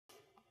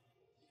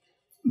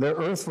The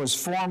earth was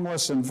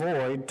formless and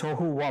void,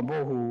 tohu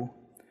wabohu,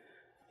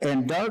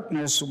 and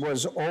darkness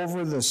was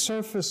over the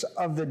surface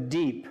of the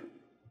deep.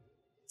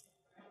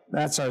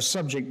 That's our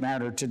subject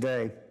matter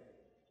today.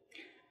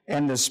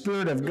 And the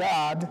Spirit of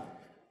God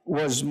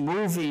was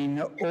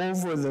moving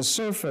over the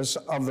surface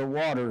of the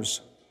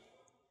waters.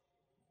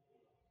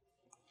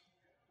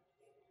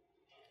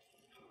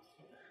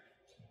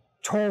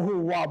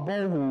 Tohu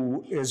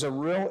wabohu is a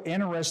real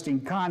interesting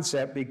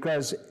concept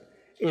because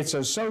it's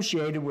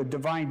associated with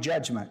divine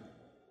judgment.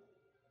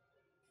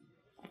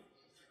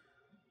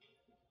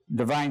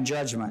 Divine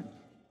judgment.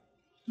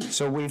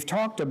 So we've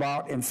talked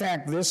about, in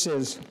fact, this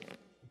is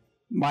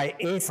my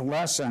 8th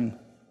lesson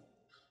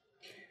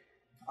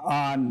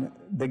on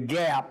the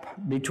gap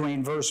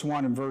between verse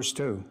 1 and verse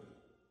 2.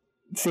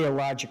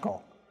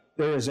 Theological.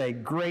 There is a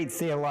great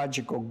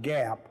theological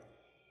gap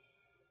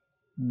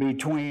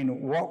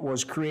between what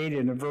was created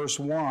in verse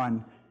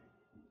 1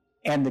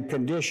 and the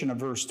condition of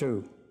verse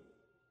 2.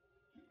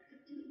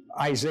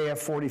 Isaiah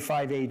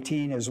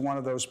 45:18 is one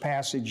of those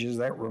passages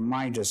that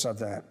remind us of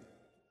that.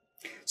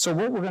 So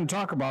what we're going to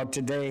talk about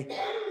today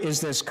is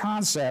this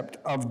concept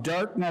of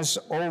darkness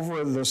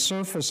over the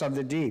surface of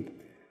the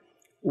deep.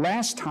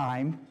 Last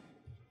time,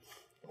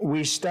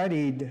 we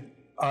studied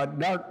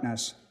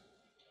darkness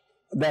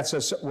that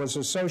was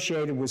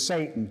associated with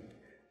Satan.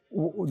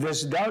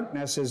 This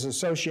darkness is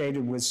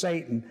associated with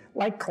Satan,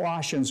 like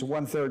Colossians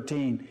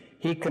 1:13.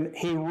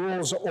 He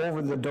rules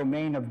over the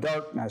domain of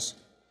darkness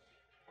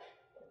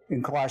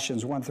in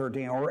Colossians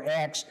 1:13, or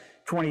Acts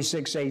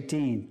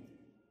 26:18.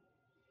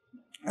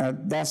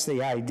 That's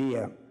the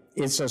idea.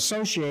 It's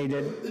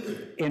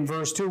associated in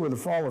verse 2 with the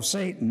fall of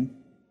Satan.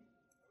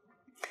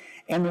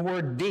 And the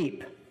word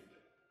deep.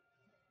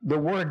 The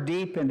word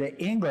deep into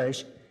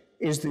English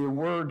is the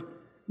word,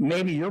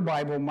 maybe your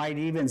Bible might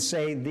even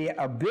say the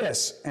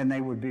abyss, and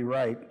they would be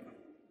right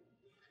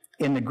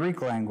in the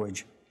Greek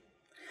language.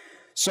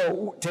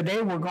 So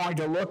today we're going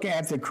to look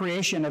at the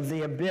creation of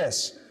the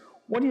abyss.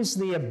 What is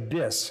the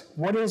abyss?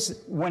 What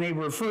is, when he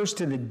refers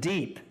to the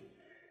deep,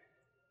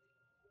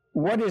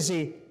 what is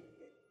he?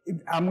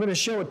 I'm going to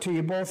show it to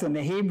you both in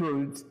the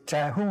Hebrew,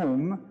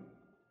 tahum,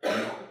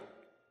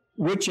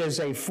 which is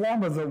a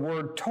form of the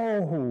word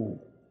tohu.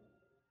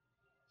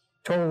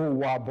 Tohu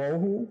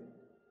wabohu.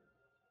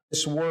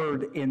 This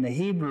word in the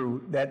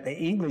Hebrew that the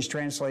English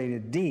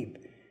translated deep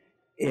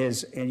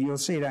is, and you'll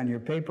see it on your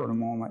paper in a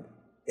moment,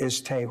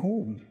 is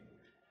tehum.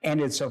 And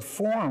it's a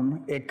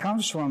form, it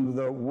comes from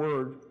the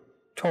word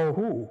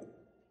tohu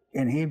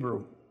in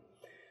Hebrew.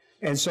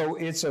 And so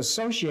it's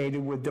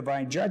associated with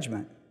divine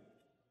judgment.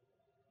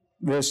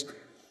 This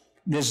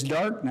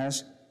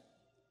darkness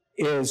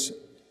is,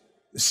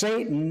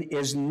 Satan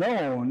is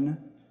known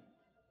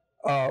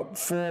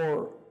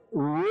for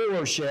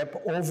rulership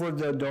over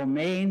the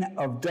domain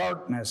of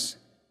darkness.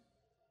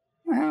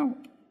 Well,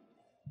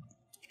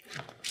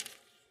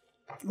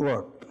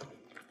 look,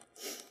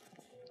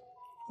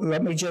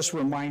 let me just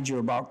remind you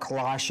about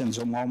Colossians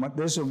a moment.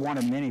 This is one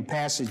of many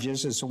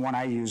passages. It's the one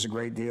I use a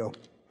great deal.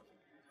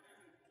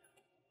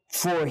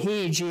 For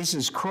he,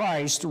 Jesus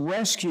Christ,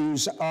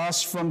 rescues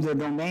us from the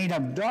domain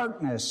of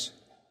darkness.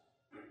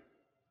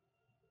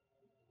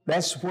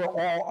 That's where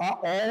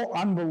all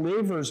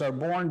unbelievers are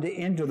born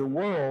into the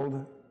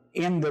world,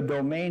 in the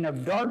domain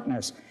of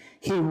darkness.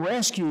 He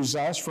rescues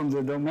us from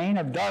the domain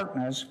of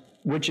darkness,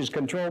 which is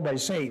controlled by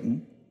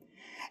Satan,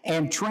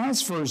 and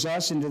transfers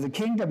us into the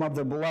kingdom of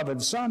the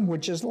beloved Son,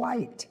 which is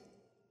light.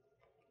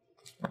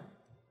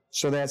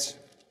 So that's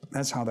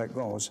how that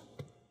goes.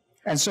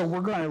 And so we're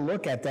going to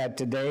look at that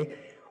today.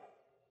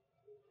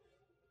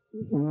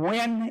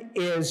 When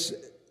is,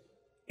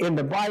 in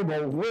the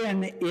Bible,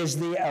 when is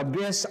the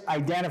abyss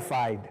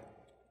identified?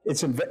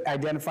 It's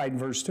identified in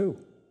verse 2.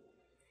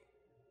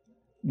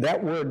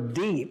 That word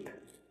deep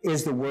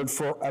is the word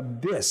for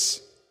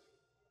abyss.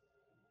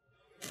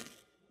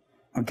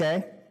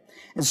 Okay?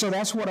 And so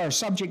that's what our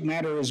subject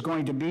matter is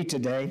going to be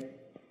today.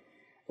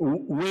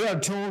 We are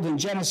told in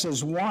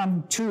Genesis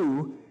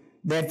 1:2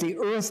 that the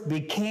earth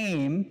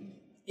became,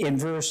 in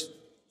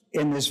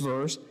this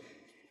verse,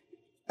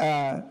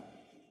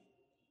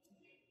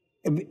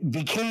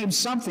 became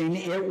something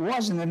it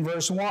wasn't in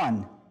verse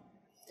 1.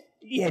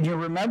 And you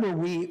remember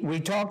we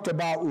talked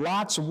about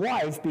Lot's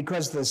wife,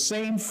 because the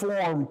same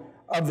form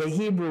of the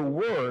Hebrew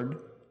word,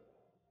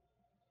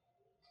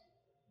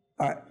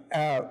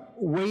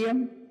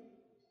 William,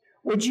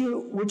 would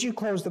you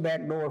close the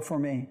back door for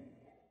me?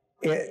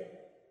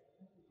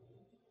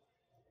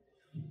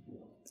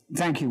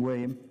 Thank you,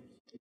 William.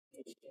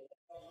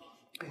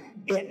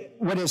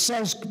 When it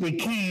says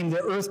became,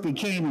 the earth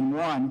became in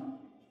one,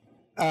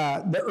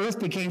 the earth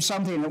became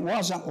something it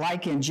wasn't,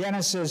 like in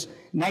Genesis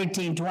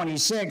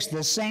 19:26,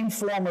 the same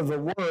form of the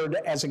word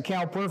as a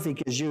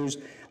calperfic is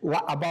used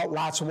about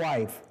Lot's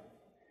wife.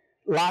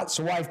 Lot's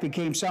wife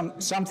became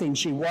something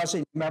she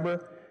wasn't.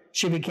 Remember,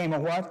 she became a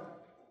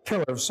what?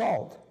 Pillar of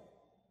salt.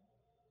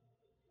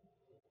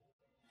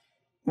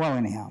 Well,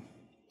 anyhow,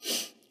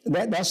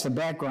 that's the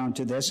background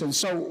to this. And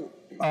so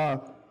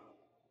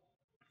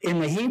in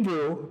the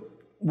Hebrew,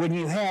 when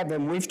you have,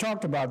 and we've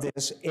talked about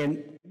this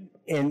in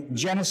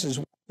Genesis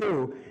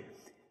 2,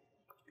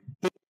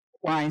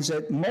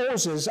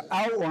 Moses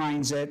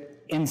outlines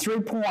it in 3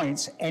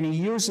 points, and he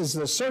uses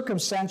the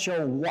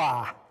circumstantial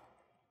wah.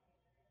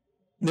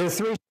 There are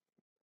 3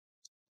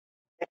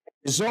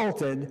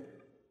 resulted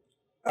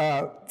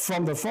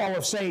from the fall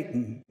of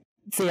Satan,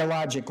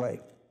 theologically.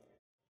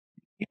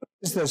 He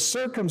uses the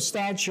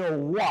circumstantial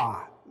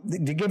wah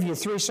to give you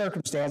 3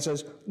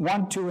 circumstances,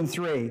 1, 2, and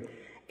 3.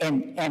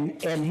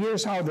 And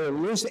here's how they're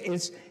listed.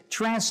 It's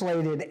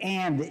translated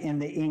 "and" in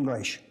the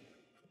English.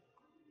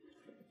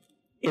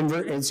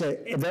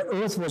 The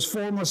earth was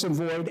formless and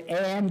void,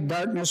 and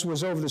darkness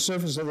was over the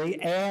surface of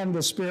the, and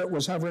the Spirit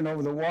was hovering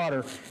over the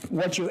water.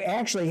 What you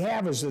actually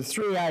have is the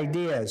 3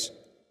 ideas.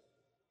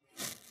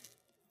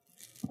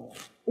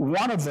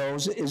 One of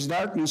those is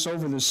darkness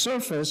over the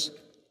surface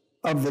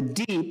of the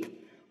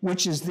deep,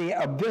 which is the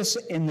abyss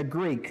in the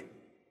Greek.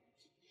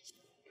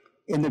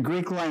 In the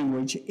Greek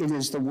language, it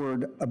is the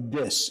word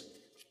abyss.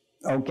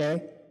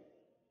 Okay?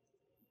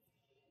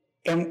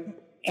 And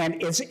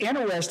it's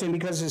interesting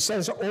because it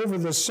says over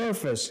the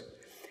surface.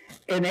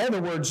 In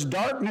other words,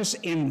 darkness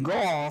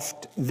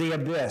engulfed the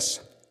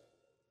abyss.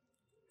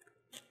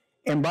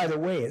 And by the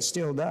way, it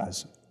still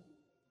does.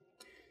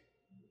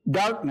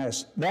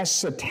 Darkness, that's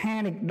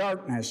satanic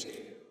darkness,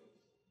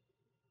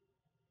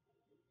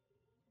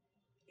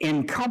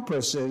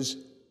 encompasses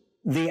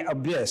the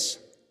abyss.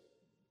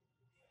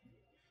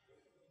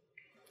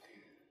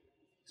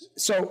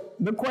 So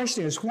the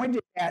question is, when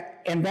did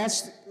that, and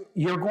that's,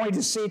 you're going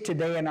to see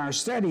today in our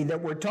study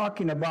that we're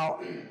talking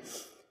about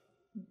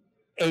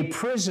a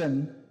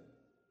prison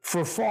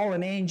for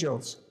fallen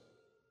angels.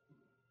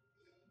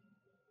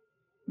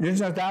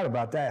 There's no doubt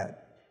about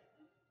that.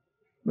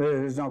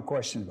 There's no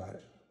question about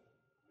it.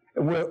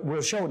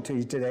 We'll show it to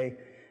you today.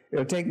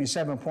 It'll take me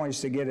 7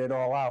 points to get it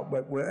all out,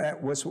 but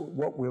that's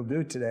what we'll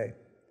do today.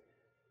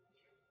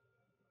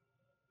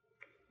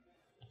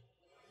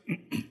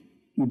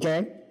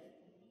 Okay?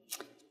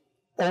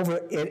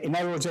 In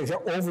other words,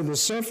 over the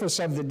surface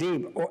of the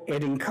deep,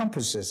 it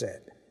encompasses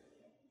it.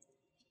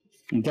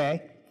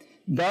 Okay?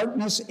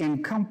 Darkness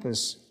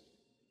encompasses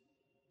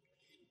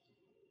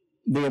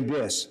the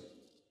abyss.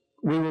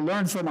 We will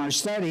learn from our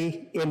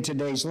study in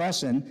today's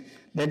lesson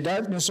that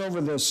darkness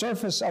over the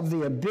surface of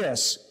the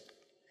abyss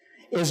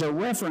is a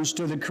reference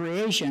to the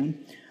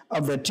creation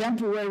of the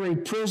temporary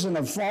prison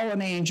of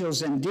fallen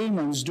angels and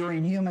demons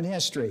during human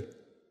history.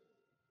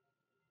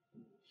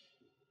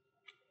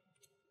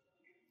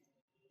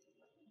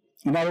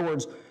 In other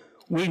words,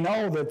 we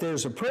know that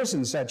there's a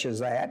prison such as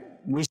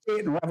that. We see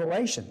it in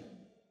Revelation.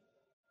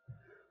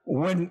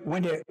 When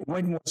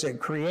was it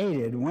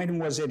created? When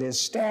was it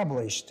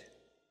established?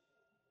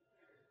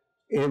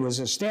 It was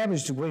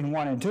established between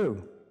 1 and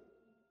 2.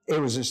 It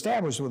was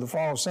established with the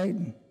fall of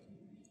Satan.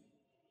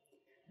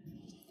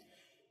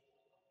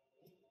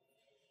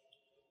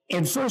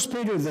 In 1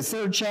 Peter, the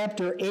 3rd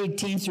chapter,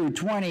 18 through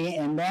 20,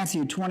 and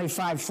Matthew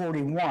 25,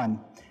 41.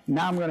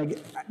 Now I'm going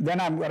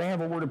to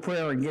have a word of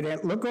prayer and get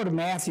in. Go to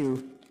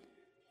Matthew,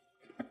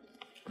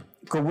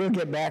 because we'll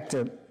get back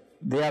to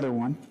the other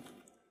one.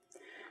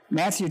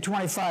 Matthew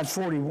 25,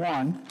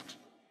 41.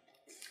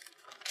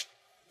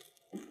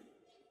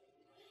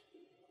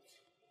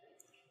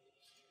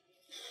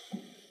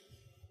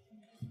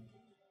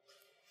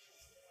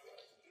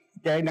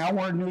 Okay, now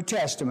we're in New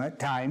Testament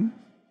time.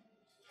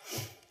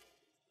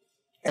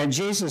 And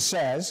Jesus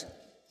says,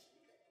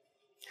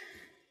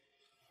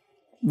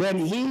 "Then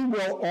he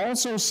will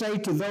also say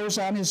to those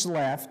on his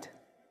left,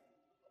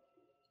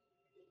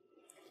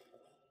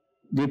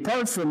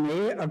 'Depart from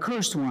me,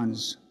 accursed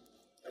ones,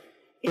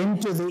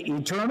 into the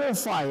eternal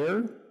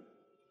fire,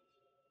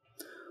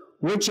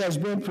 which has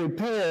been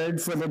prepared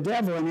for the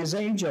devil and his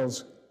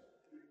angels.'"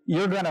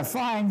 You're going to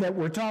find that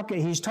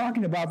he's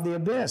talking about the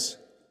abyss.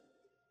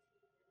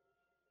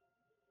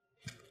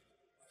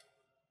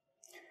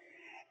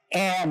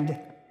 And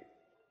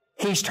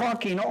he's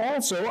talking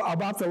also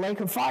about the lake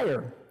of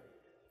fire.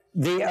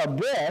 The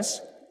abyss,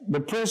 the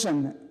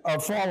prison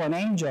of fallen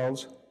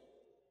angels,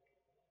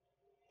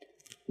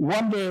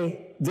 one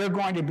day they're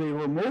going to be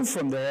removed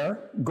from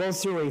there, go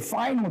through a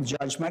final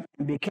judgment,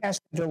 and be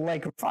cast into the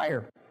lake of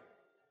fire.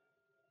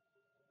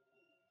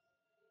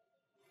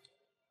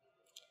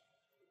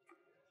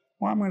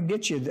 Well, I'm going to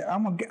get you.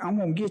 I'm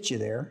going to get you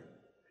there.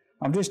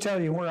 I'm just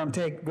telling you where I'm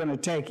going to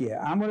take you.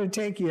 I'm going to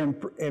take you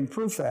and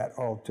prove that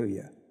all to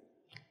you.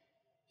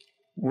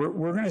 We're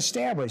going to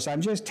establish.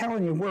 I'm just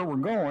telling you where we're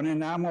going,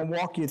 and I'm going to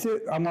walk you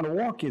through. I'm going to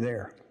walk you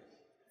there.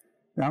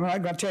 I'm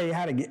not going to tell you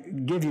how to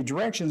give you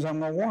directions. I'm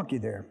going to walk you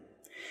there.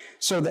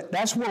 So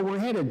that's where we're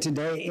headed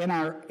today in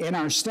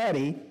our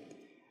study.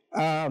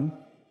 I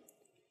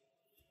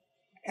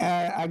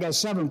got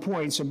 7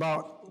 points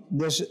about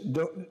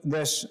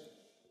this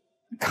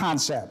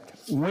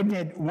concept. When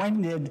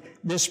did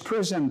this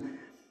prison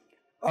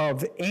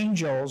of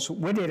angels,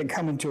 when did it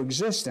come into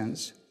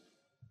existence?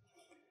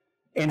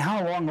 And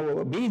how long will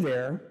it be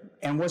there?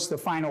 And what's the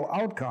final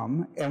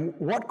outcome? And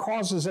what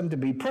causes them to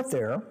be put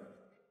there?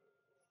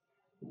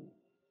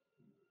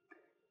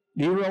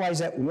 Do you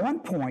realize at one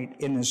point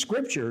in the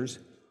scriptures,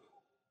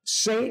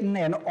 Satan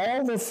and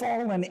all the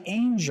fallen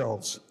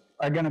angels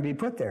are going to be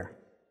put there?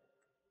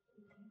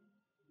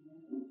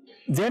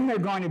 Then they're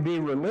going to be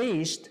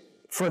released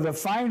for the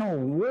final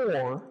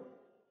war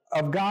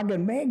of Gog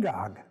and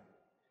Magog.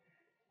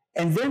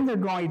 And then they're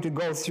going to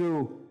go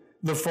through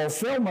the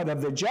fulfillment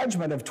of the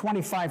judgment of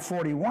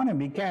 2541 and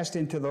be cast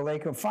into the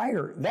lake of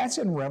fire. That's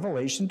in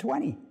Revelation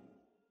 20.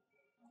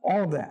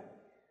 All of that.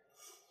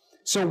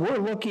 So we're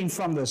looking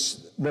from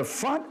the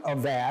front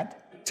of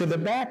that to the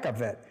back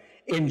of it.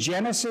 In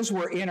Genesis,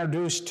 we're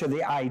introduced to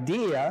the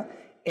idea.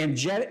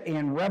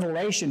 In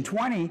Revelation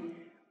 20,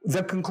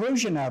 the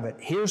conclusion of it.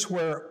 Here's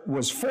where it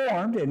was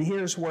formed, and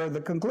here's where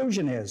the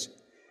conclusion is.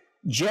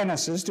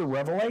 Genesis to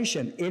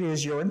Revelation. It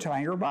is your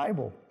entire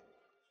Bible.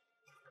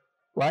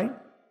 Right?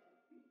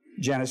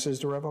 Genesis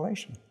to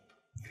Revelation.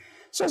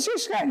 So it's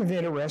just kind of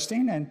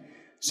interesting, and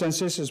since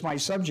this is my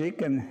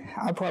subject, and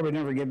I'll probably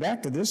never get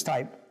back to this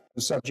type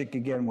of subject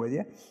again with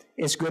you,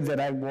 it's good that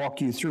I walk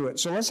you through it.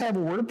 So let's have a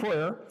word of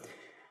prayer,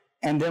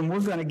 and then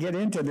we're going to get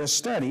into this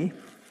study,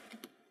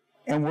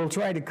 and we'll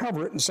try to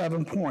cover it in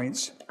 7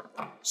 points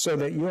so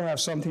that you'll have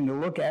something to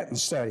look at and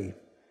study.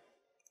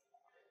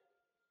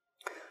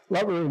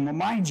 Let me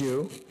remind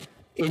you,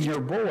 in your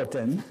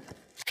bulletin,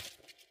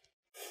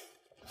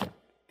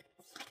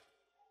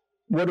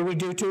 what do we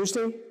do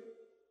Tuesday?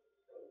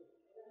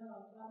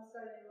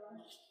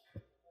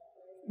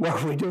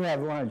 Well, we do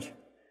have lunch.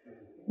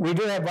 We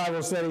do have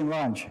Bible study and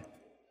lunch.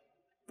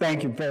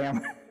 Thank you,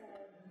 Pam.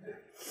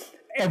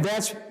 And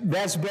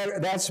that's better.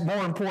 That's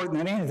more important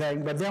than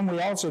anything. But then we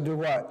also do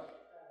what?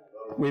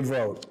 We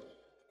vote.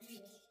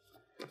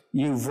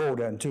 You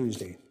vote on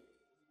Tuesday.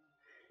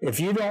 If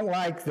you don't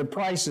like the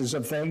prices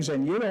of things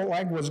and you don't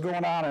like what's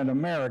going on in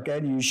America,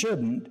 and you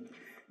shouldn't,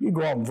 you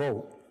go out and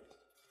vote.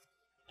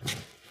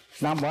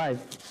 It's not my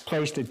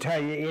place to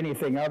tell you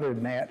anything other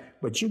than that,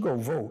 but you go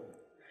vote.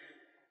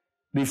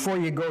 Before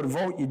you go to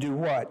vote, you do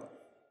what?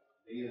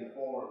 Be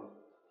informed.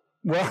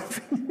 Well,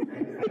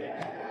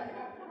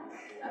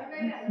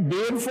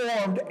 be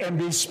informed and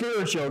be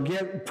spiritual.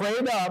 Get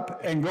prayed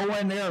up and go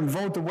in there and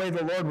vote the way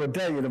the Lord would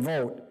tell you to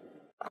vote.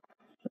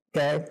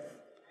 Okay?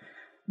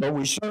 But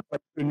we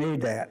certainly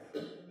need that.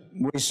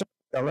 We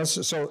certainly,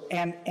 so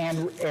and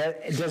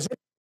does it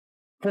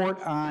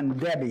report on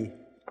Debbie?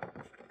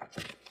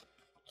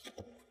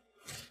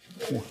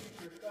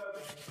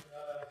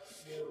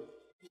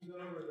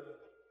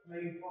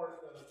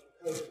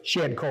 She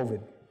had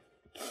COVID.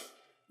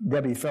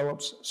 Debbie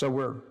Phillips.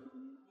 So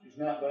she's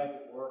not back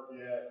at work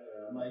yet.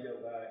 May go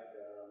back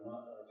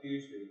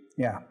Tuesday.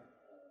 Yeah.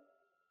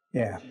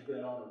 Yeah. She's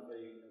been on her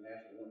feet and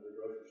actually went to the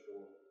grocery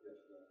store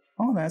yesterday.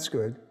 Oh, that's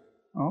good.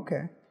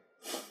 Okay.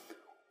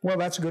 Well,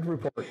 that's a good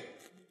report.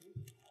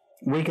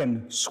 We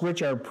can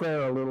switch our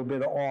prayer a little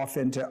bit off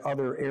into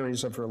other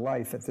areas of her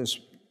life at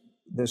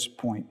this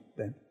point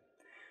then.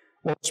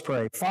 Well, let's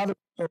pray. Father,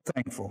 we're so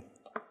thankful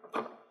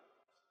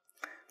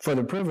for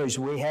the privilege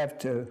we have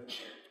to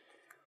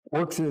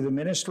work through the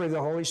ministry of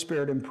the Holy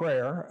Spirit in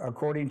prayer.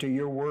 According to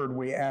your word,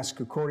 we ask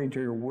according to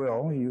your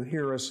will. You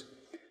hear us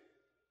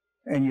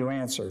and you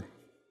answer.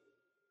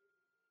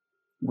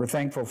 We're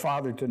thankful,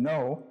 Father, to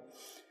know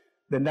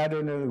that not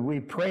only do we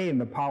pray in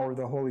the power of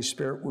the Holy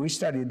Spirit, we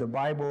study the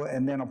Bible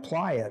and then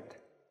apply it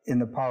in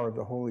the power of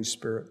the Holy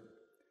Spirit.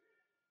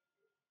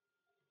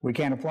 We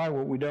can't apply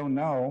what we don't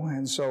know,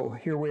 and so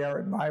here we are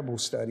at Bible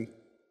study.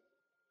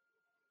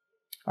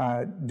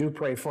 Do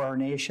pray for our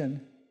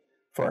nation,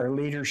 for our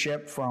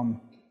leadership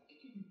from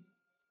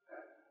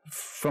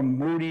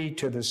Moody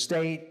to the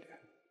state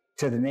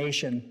to the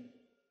nation.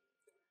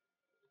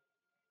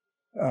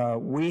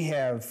 We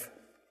have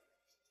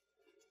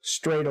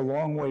strayed a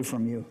long way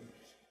from you.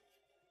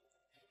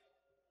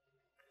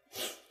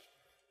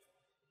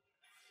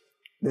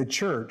 The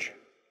church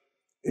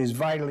is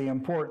vitally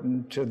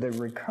important to the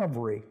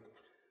recovery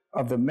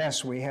of the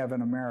mess we have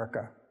in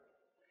America.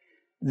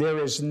 There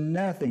is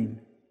nothing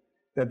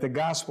that the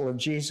gospel of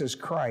Jesus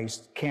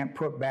Christ can't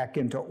put back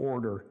into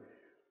order.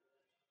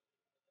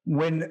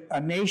 When a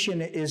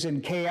nation is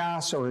in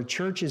chaos, or a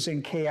church is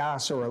in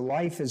chaos, or a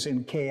life is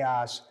in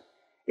chaos,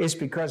 it's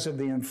because of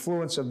the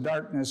influence of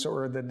darkness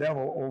or the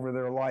devil over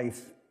their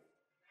life.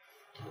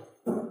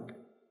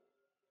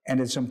 And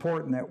it's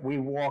important that we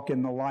walk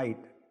in the light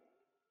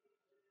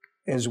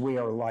as we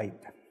are light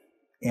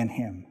in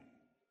Him.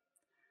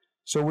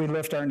 So we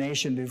lift our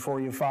nation before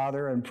you,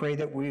 Father, and pray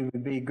that we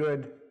would be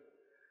good.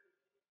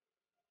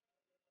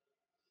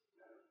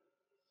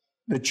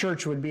 The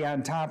church would be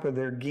on top of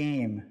their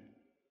game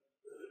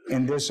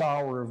in this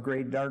hour of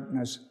great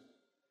darkness.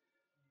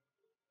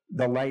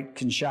 The light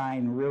can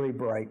shine really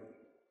bright.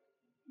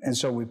 And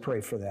so we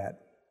pray for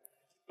that.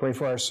 Pray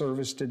for our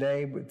service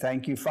today. But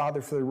thank you,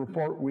 Father, for the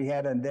report we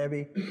had on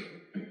Debbie.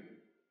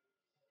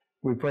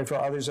 We pray for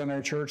others in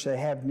our church that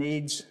have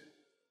needs,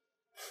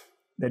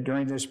 that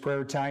during this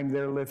prayer time,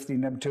 they're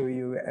lifting them to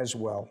you as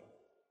well.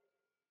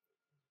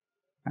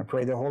 I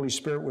pray the Holy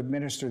Spirit would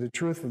minister the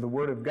truth of the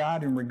Word of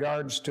God in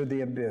regards to the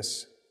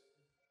abyss.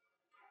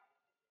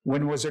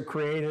 When was it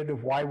created?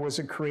 Why was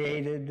it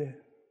created?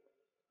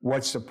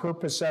 What's the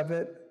purpose of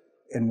it?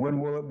 And when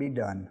will it be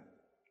done?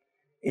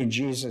 In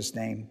Jesus'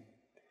 name,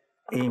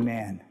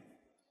 amen.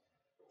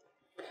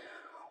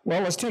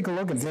 Well, let's take a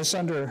look at this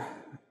I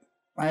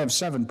have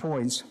 7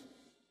 points.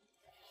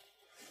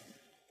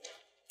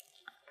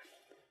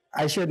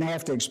 I shouldn't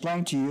have to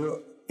explain to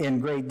you in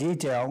great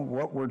detail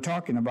what we're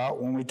talking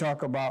about when we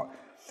talk about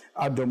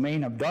a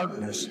domain of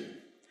darkness.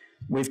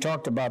 We've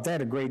talked about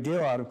that a great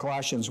deal out of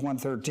Colossians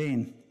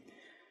 1:13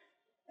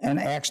 and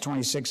Acts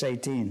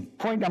 26:18.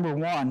 Point number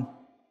 1,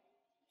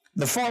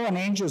 the fallen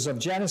angels of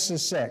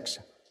Genesis 6.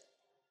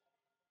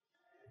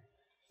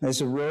 This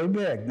is really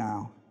big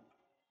now.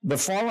 The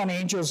fallen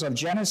angels of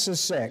Genesis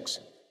 6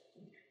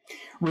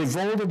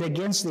 revolted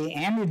against the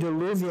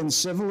antediluvian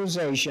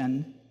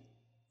civilization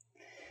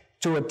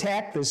to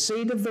attack the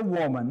seed of the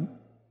woman.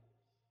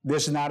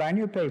 This is not on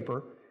your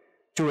paper.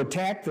 To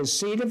attack the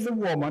seed of the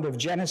woman of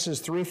Genesis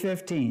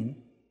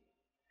 3:15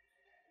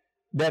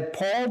 that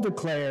Paul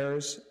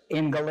declares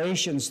in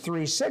Galatians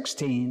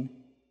 3:16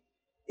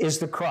 is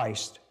the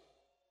Christ,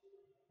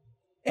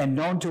 and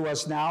known to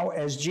us now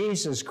as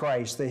Jesus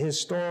Christ, the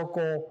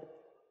historical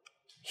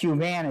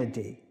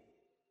humanity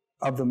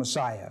of the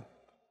Messiah.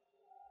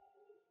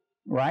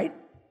 Right?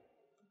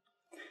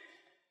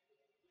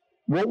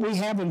 What we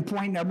have in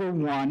point number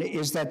 1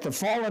 is that the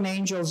fallen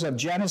angels of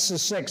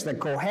Genesis 6 that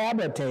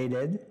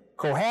cohabited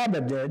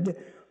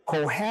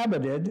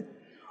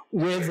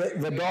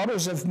with the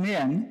daughters of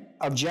men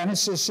of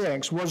Genesis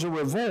 6 was a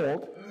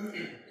revolt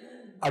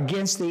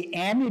against the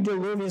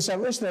antediluvian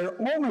civilization. There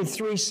are only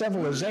 3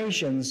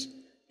 civilizations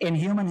in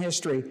human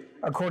history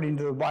according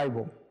to the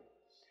Bible.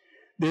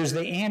 There's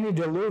the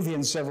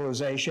antediluvian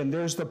civilization,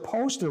 there's the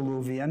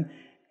post-diluvian,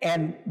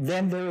 and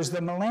then there's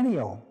the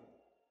millennial.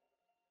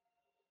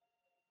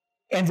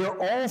 And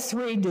they're all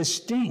 3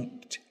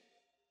 distinct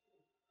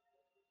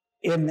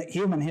in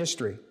human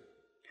history.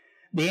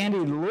 The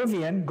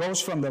antediluvian goes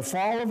from the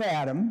fall of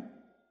Adam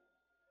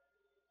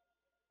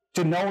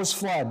to Noah's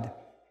flood.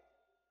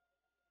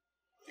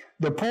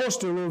 The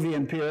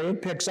post-diluvian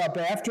period picks up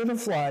after the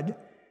flood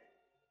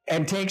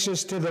and takes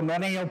us to the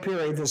millennial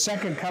period, the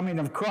second coming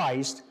of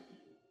Christ.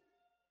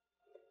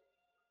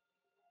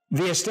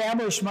 The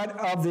establishment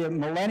of the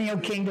millennial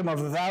kingdom of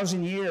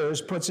 1,000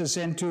 years puts us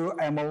into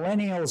a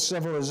millennial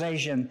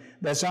civilization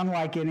that's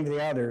unlike any of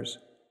the others.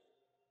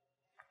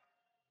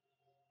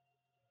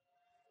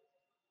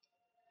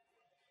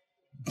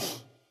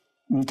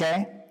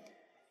 Okay?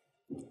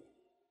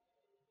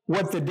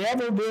 What the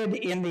devil did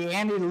in the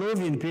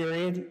antediluvian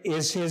period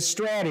is his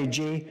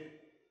strategy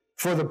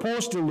for the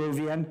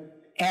post-diluvian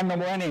and the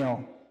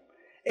millennial.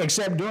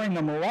 Except during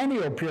the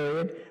millennial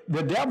period,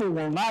 the devil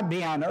will not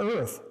be on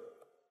earth,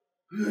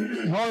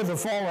 nor the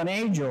fallen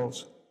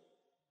angels.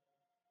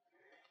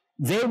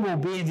 They will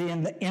be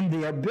in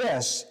the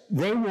abyss.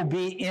 They will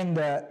be in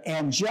the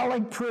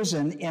angelic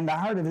prison in the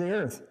heart of the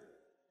earth.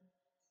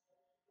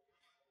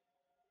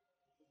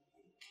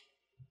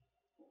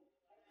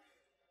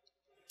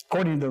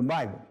 According to the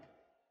Bible.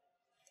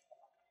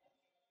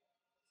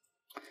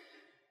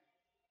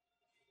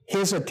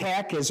 His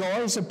attack is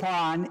always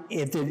upon,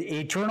 at the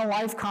Eternal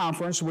Life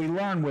Conference, we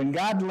learned when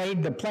God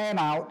laid the plan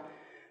out,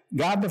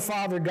 God the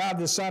Father, God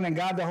the Son, and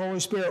God the Holy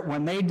Spirit,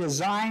 when they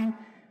designed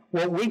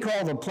what we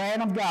call the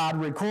plan of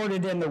God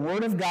recorded in the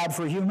Word of God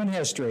for human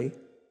history,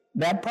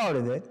 that part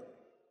of it,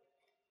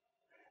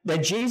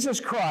 that Jesus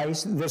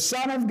Christ, the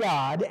Son of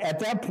God, at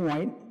that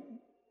point,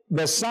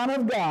 the Son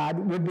of God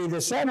would be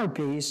the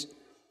centerpiece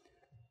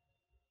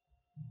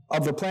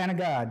of the plan of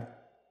God.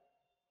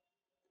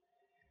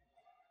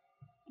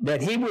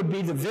 That he would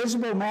be the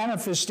visible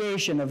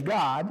manifestation of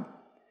God,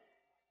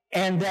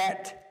 and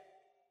that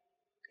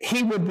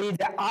he would be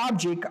the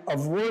object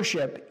of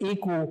worship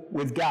equal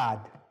with God.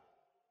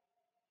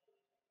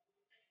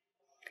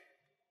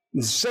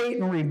 And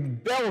Satan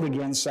rebelled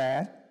against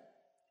that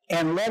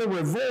and led a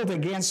revolt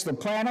against the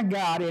plan of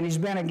God, and he's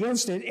been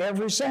against it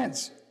ever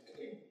since.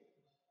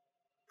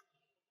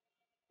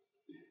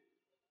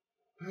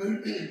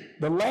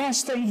 The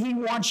last thing he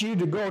wants you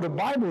to go to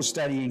Bible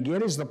study and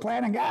get is the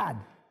plan of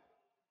God.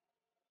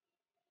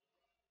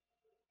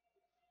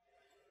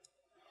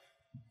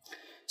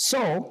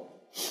 So,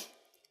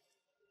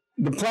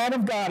 the plan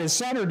of God is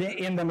centered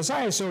in the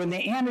Messiah. So in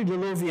the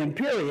antediluvian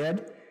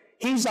period,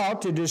 he's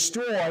out to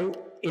destroy,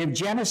 in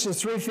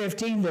Genesis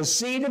 3:15, the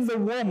seed of the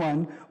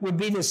woman would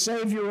be the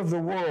Savior of the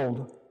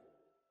world.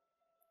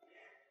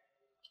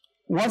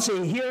 Once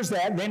he hears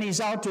that, then he's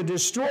out to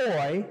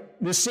destroy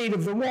the seed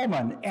of the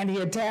woman, and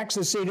he attacks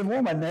the seed of the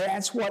woman.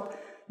 That's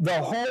what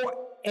the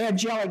whole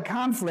angelic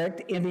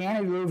conflict in the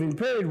antediluvian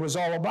period was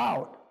all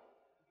about.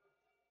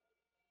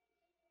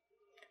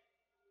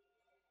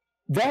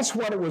 That's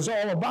what it was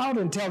all about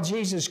until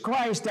Jesus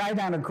Christ died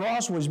on a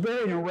cross, was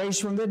buried, and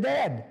raised from the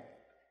dead.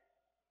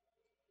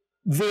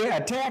 The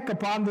attack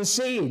upon the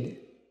seed.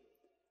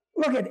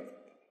 Look at it.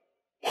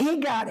 He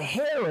got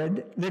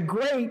Herod the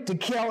Great to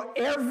kill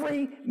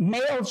every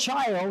male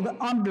child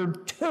under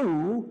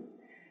 2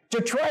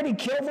 to try to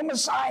kill the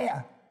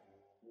Messiah.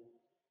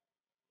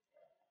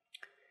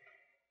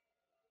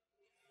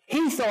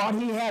 thought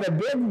he had a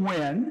big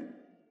win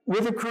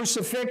with the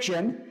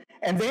crucifixion,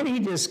 and then he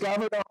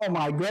discovered, oh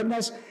my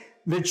goodness,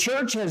 the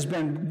church has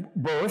been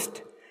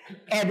birthed,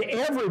 and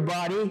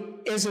everybody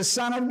is a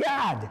son of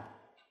God.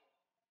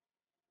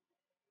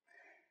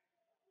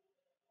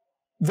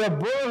 The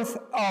birth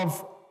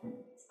of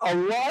a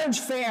large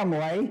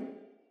family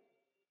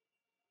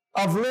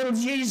of little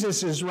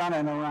Jesuses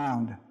running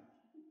around.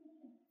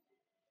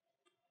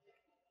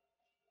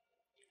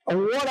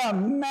 What a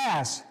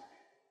mess.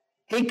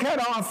 He cut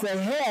off the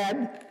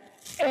head,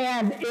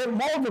 and it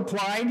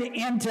multiplied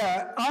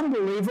into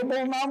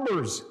unbelievable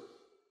numbers.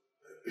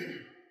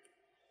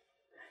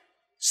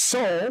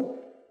 So,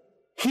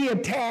 he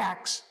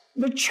attacks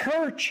the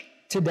church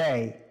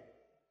today.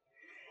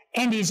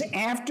 And he's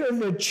after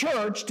the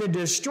church to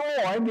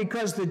destroy,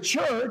 because the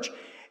church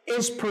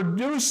is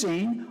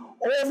producing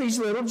all these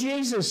little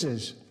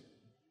Jesuses.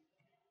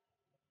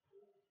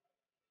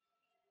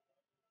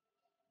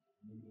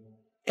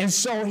 And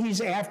so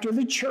he's after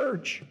the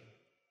church,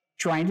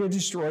 trying to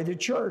destroy the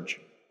church.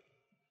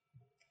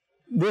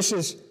 This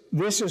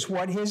is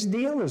what his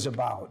deal is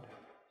about.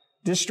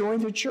 Destroy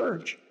the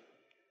church.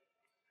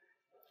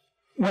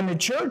 When the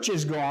church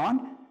is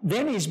gone,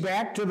 then he's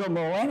back to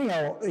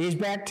the he's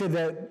back to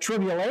the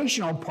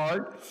tribulational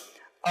part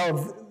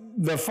of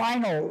the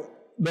final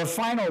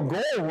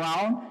go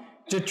around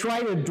to try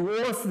to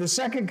dwarf the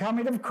second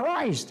coming of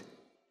Christ.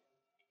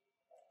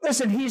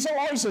 Listen, he's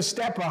always a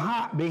step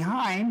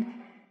behind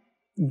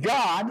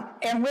God,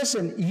 and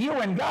listen, you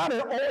and God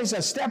are always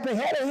a step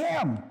ahead of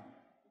him.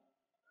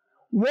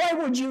 Why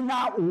would you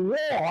not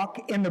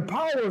walk in the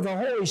power of the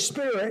Holy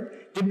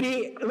Spirit to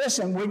be,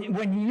 listen,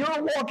 when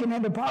you're walking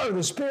in the power of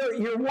the Spirit,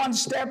 you're one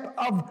step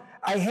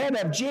ahead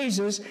of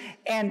Jesus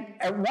and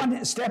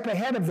one step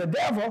ahead of the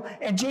devil,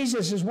 and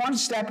Jesus is one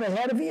step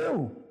ahead of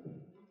you.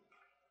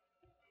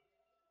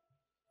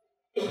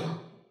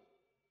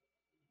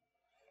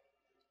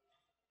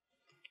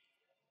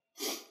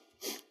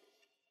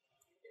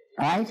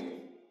 Right?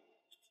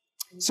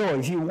 So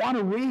if you want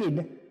to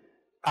read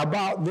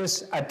about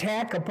this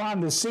attack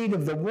upon the seed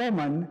of the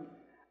woman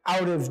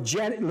out of,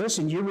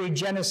 listen, you read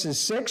Genesis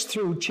 6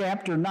 through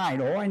chapter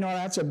 9. Oh, I know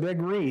that's a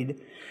big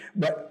read.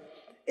 But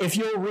if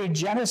you'll read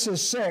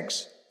Genesis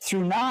 6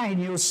 through 9,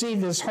 you'll see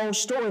this whole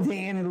story of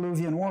the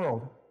antediluvian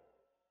world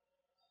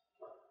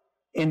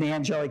in the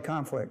angelic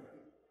conflict.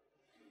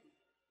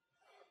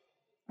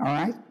 All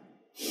right?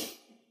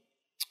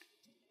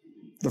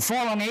 The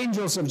fallen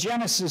angels of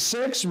Genesis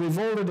 6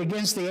 revolted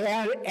against the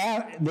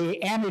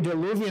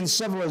antediluvian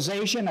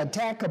civilization,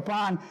 attack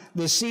upon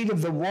the seed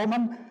of the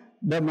woman,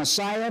 the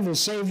Messiah, the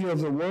Savior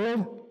of the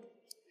world.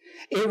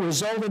 It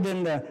resulted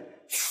in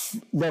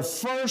the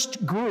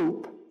first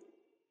group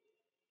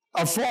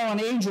of fallen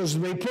angels to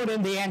be put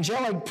in the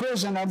angelic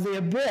prison of the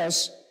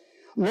abyss,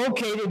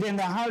 located in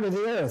the heart of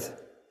the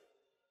earth.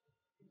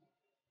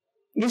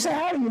 You say,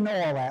 how do you know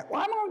all that?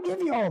 Well, I'm going to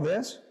give you all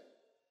this.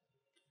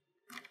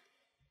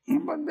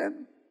 But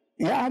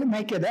I didn't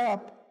make it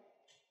up.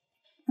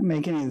 I didn't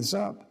make any of this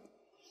up.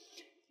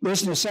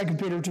 Listen to 2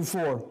 Peter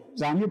 2:4.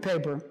 It's on your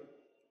paper.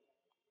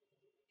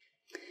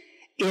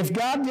 If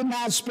God did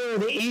not spare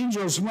the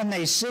angels when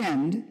they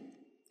sinned,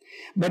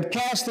 but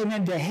cast them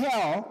into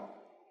hell,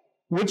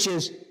 which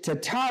is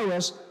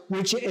Tartarus,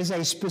 which is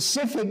a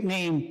specific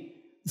name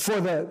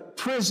for the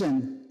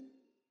prison.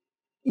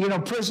 You know,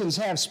 prisons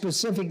have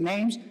specific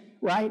names,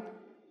 right?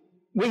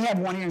 We have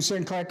one here in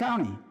St. Clair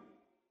County.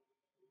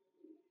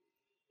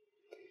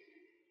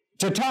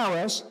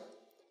 Tartarus,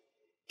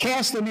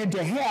 cast them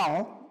into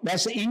hell,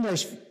 that's the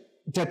English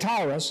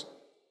Tartarus,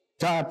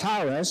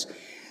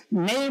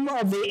 name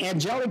of the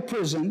angelic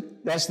prison,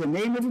 that's the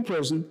name of the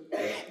prison,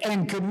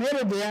 and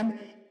committed them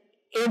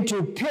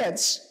into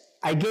pits.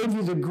 I gave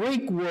you the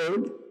Greek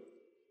word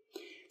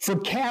for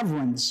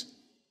caverns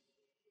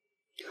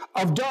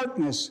of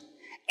darkness.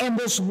 And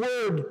this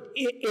word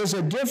is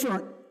a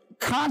different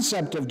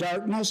concept of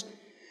darkness.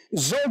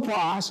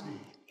 Zopos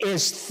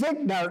is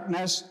thick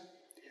darkness.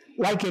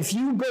 Like if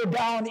you go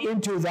down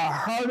into the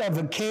heart of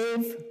a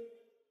cave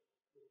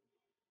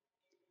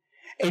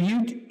and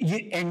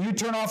you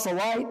turn off the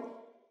light,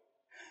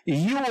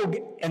 you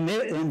will,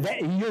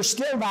 and you're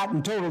still not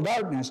in total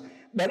darkness.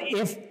 But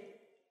if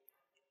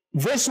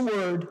this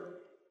word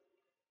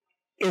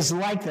is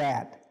like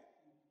that,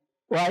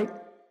 right?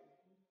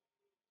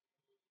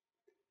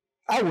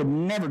 I would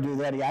never do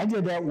that again. I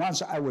did that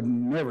once. I would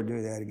never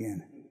do that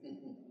again.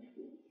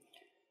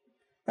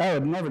 I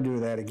would never do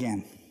that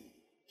again.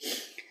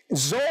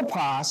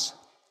 Zopos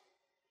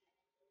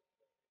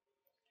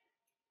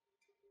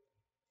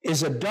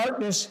is a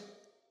darkness,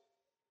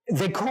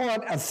 they call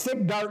it a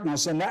thick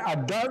darkness, and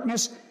a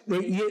darkness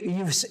that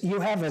you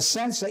have a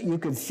sense that you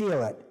can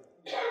feel it.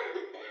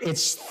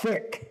 It's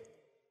thick.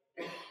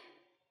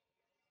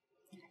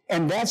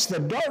 And that's the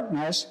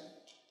darkness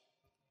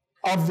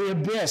of the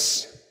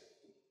abyss.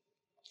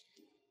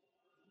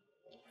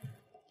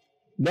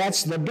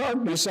 That's the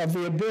darkness of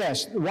the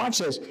abyss. Watch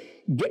this.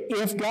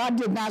 If God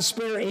did not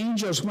spare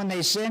angels when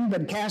they sinned,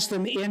 but cast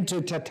them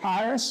into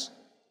Tartarus,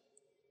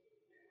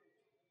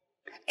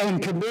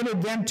 and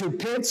committed them to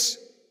pits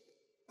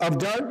of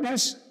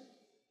darkness,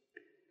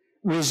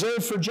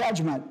 reserved for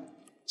judgment.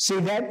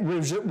 See, that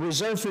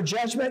reserved for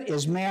judgment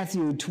is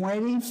Matthew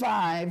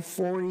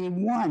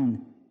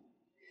 25:41.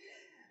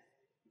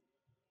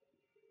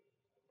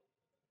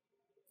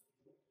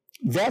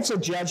 That's a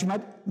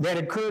judgment that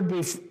occurred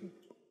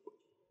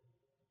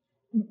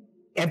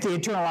at the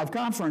Eternal Life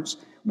Conference.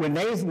 When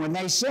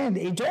they sinned,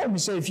 he told them, he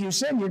said, if you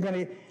sin, you're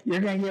gonna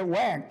get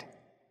whacked.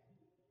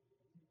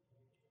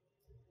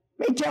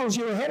 He tells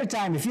you ahead of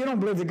time, if you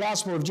don't believe the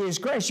gospel of Jesus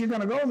Christ, you're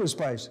going to go to this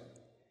place.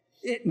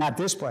 Not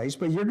this place,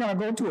 but you're going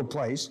to go to a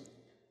place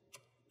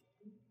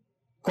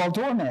called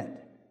torment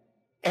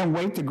and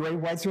wait the great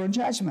white throne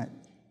judgment.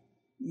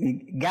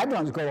 God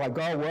doesn't go like,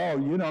 oh, well,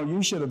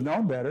 you should have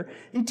known better.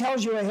 He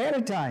tells you ahead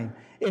of time.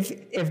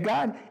 If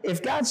God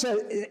said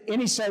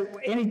any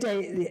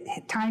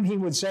time he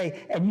would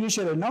say, and you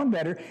should have known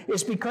better,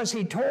 it's because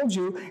he told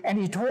you, and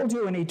he told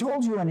you, and he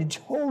told you, and he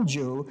told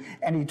you,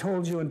 and he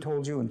told you, and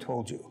told you, and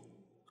told you.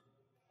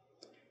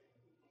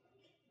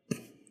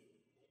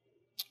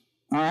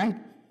 All right?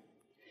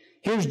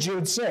 Here's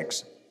Jude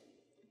 6.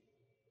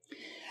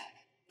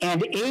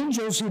 And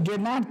angels who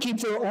did not keep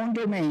their own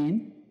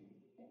domain,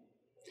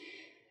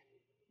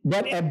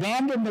 but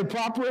abandoned their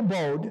proper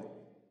abode,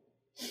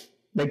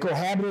 they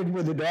cohabited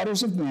with the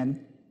daughters of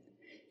men,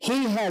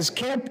 he has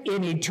kept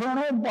in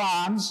eternal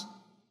bonds,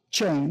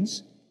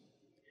 chains,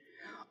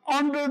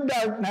 under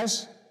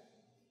darkness,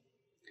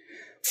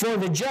 for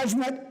the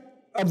judgment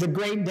of the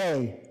great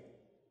day.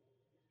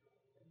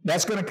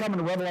 That's going to come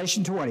in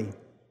Revelation 20.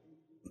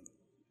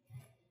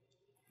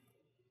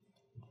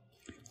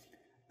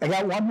 I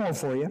got one more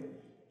for you.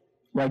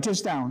 Write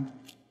this down.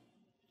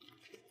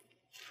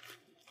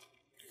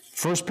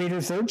 1 Peter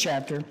 3rd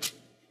chapter,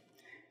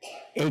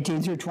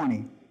 18 through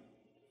 20.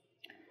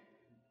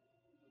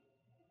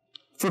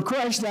 For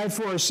Christ died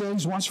for our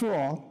sins once for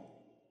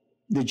all,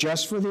 the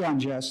just for the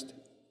unjust,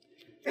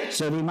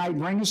 so that he might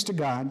bring us to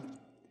God,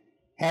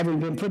 having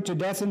been put to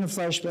death in the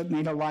flesh, but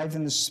made alive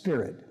in the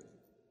spirit,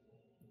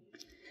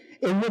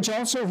 in which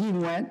also he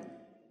went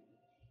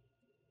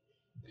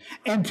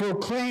and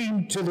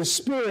proclaimed to the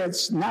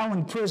spirits now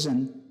in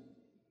prison.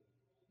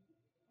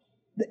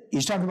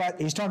 He's talking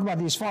about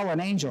these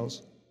fallen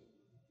angels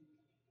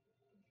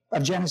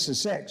of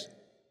Genesis 6.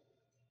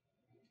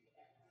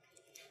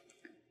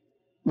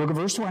 Look at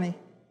verse 20.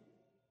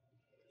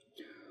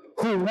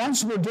 Who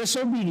once were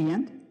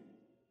disobedient,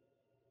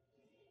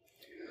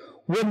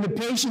 when the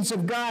patience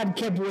of God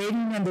kept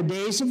waiting in the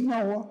days of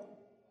Noah.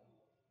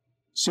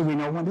 So we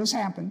know when this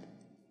happened.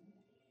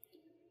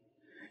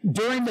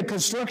 During the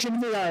construction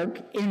of the ark,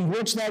 in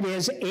which, that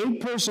is,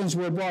 8 persons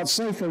were brought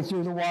safely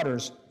through the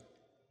waters.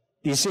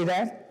 Do you see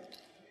that?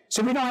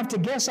 So we don't have to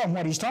guess on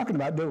what he's talking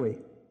about, do we?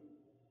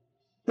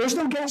 There's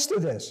no guess to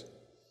this.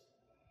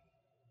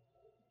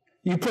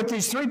 You put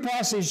these 3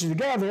 passages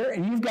together,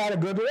 and you've got a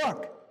good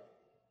look.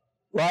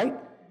 Right?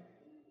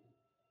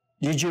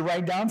 Did you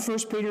write down 1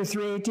 Peter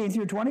 3, 18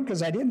 through 20?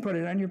 Because I didn't put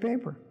it on your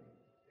paper.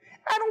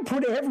 I don't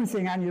put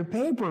everything on your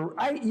paper.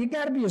 You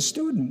got to be a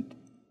student.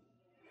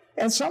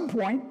 At some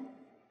point,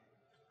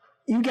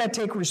 you got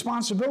to take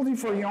responsibility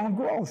for your own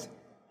growth.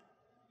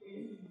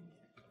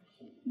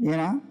 You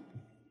know?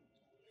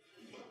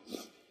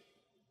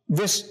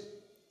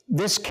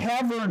 This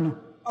cavern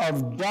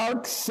of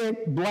dark,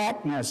 thick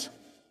blackness,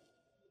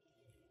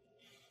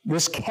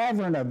 this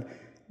cavern of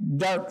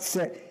dark,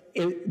 thick,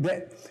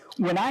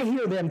 when I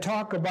hear them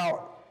talk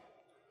about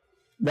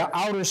the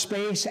outer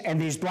space and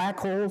these black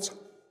holes,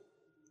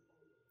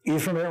 are you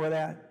familiar with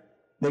that?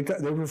 They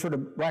refer to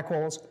black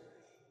holes.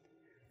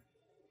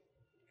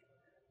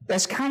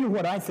 That's kind of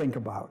what I think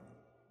about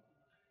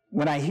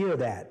when I hear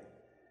that.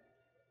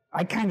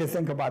 I kind of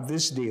think about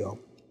this deal.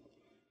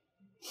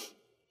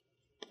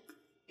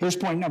 Here's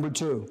point number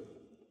 2.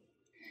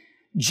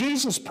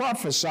 Jesus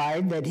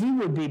prophesied that he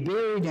would be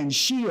buried in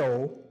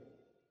Sheol,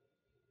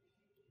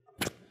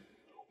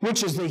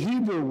 which is the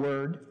Hebrew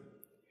word,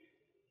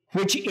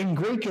 which in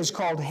Greek is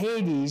called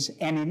Hades,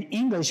 and in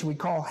English we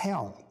call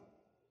hell.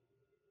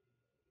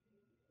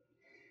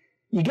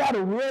 You got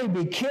to really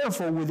be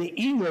careful with the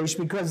English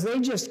because they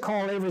just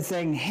call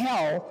everything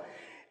hell,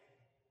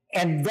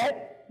 and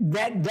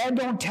that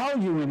don't tell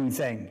you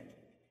anything.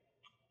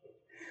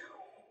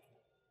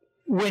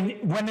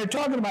 When they're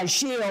talking about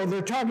Sheol,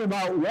 they're talking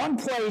about one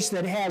place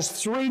that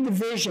has 3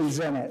 divisions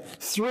in it,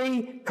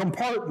 3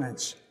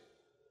 compartments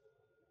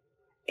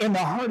in the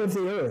heart of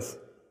the earth.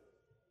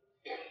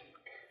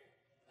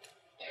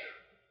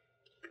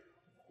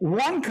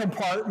 One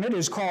compartment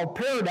is called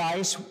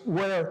paradise,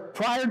 where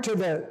prior to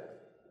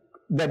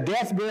the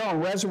death, burial,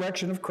 and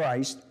resurrection of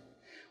Christ,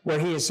 where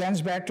he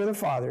ascends back to the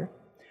Father,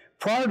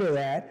 prior to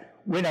that,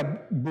 when a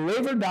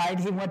believer died,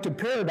 he went to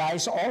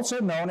paradise,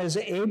 also known as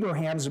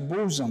Abraham's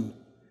bosom.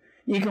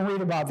 You can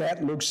read about that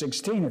in Luke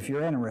 16 if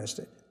you're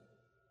interested.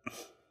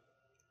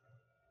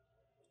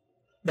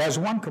 That's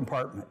one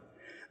compartment.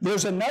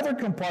 There's another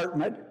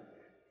compartment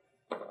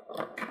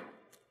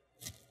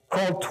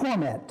called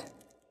torment,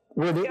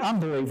 where the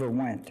unbeliever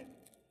went.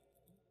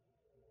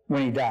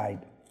 when he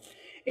died.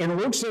 In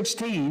Luke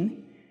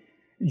 16,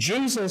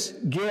 Jesus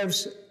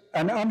gives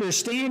an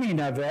understanding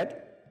of it,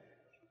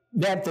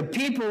 that the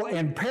people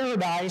in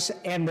paradise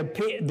and the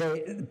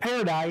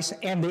paradise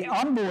and the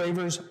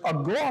unbelievers, a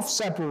gulf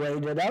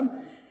separated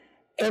them,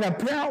 and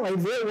apparently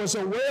there was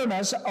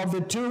awareness of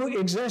the two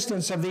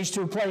existence of these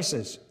two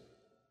places.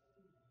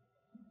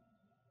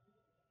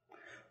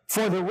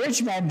 For the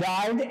rich man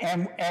died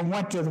and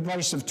went to the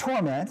place of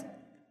torment,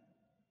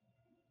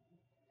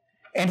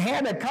 and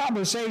had a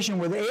conversation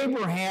with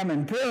Abraham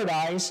in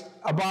paradise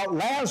about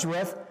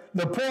Lazarus,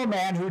 the poor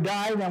man who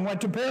died and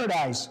went to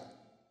paradise.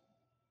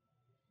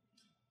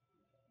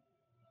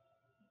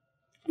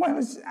 Well,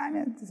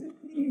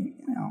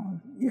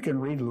 you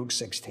can read Luke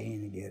 16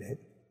 and get it.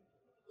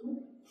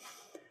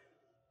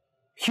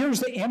 Here's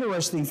the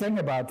interesting thing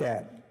about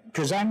that,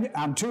 because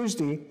on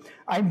Tuesday,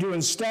 I'm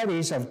doing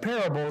studies of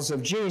parables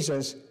of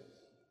Jesus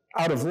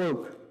out of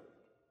Luke.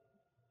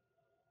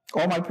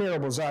 All my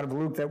parables out of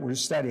Luke that we're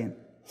studying.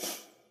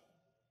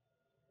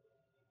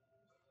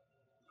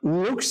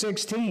 Luke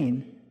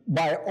 16,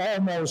 by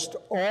almost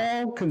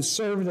all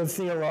conservative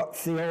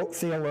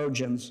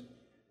theologians,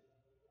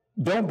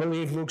 don't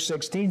believe Luke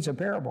 16 is a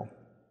parable,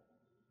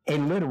 a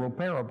literal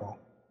parable.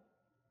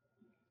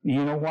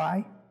 You know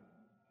why?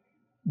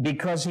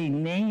 Because he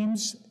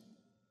names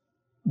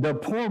the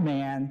poor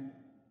man,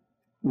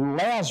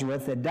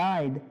 Lazarus, that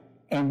died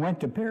and went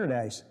to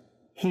paradise.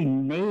 He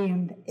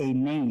named a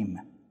name.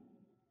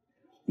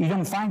 You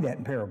don't find that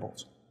in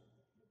parables.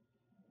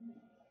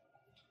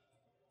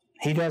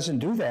 He doesn't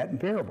do that in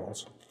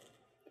parables.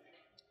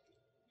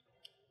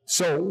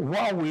 So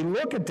while we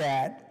look at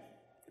that,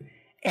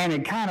 and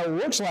it kind of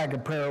looks like a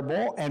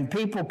parable, and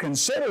people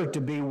consider it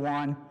to be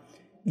one,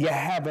 you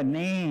have a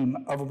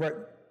name of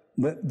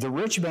the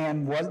rich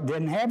man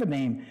didn't have a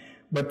name,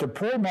 but the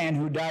poor man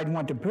who died and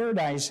went to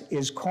paradise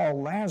is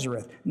called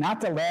Lazarus, not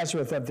the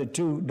Lazarus of the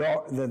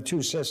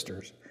two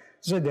sisters.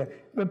 So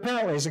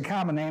apparently it's a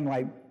common name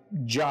like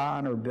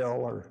John or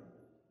Bill or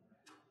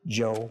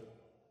Joe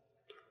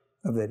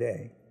of the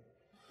day.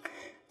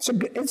 So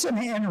it's an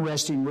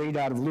interesting read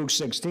out of Luke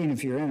 16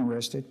 if you're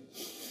interested.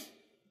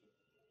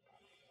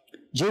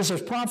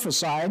 Jesus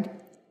prophesied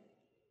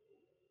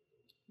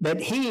that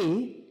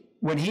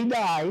when he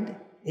died,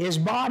 his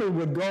body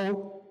would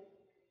go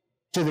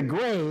to the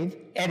grave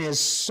and his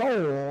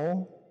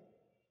soul,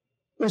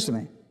 listen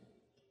to me,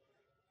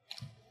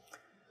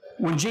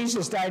 when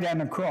Jesus died on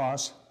the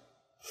cross,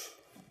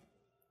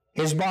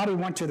 his body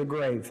went to the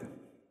grave.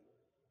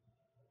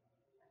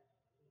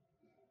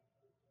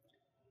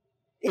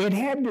 It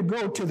had to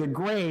go to the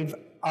grave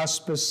a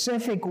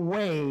specific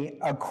way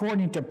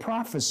according to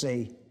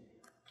prophecy,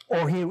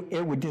 or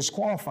it would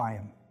disqualify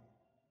him.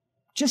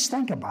 Just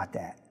think about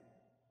that.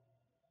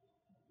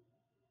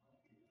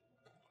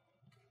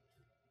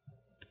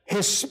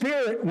 His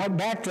spirit went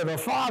back to the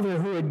Father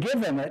who had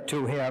given it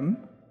to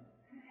him,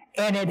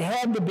 and it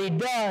had to be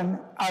done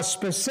a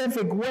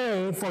specific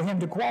way for him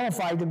to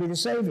qualify to be the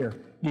Savior.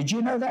 Did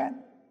you know that?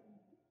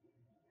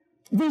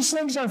 These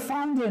things are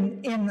found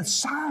in the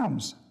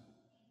Psalms.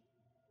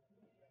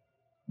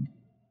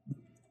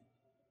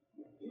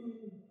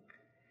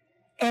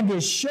 And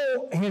his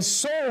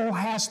soul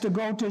has to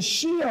go to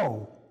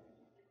Sheol.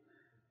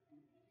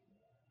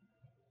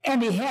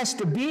 And he has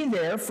to be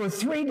there for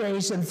 3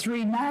 days and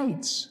 3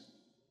 nights.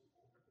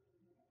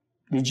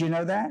 Did you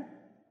know that?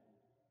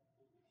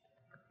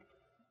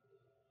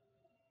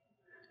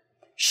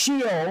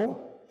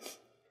 Sheol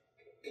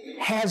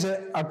has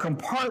a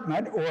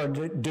compartment or a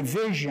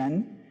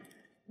division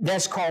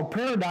that's called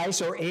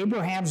paradise or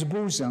Abraham's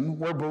bosom,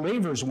 where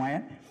believers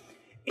went.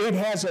 It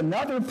has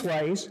another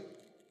place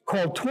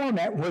called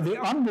torment, where the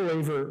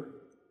unbeliever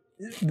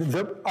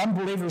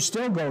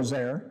still goes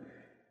there.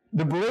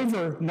 The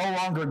believer no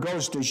longer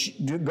goes to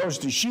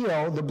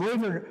Sheol. The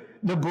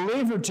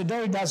believer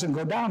today doesn't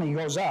go down; he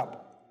goes up.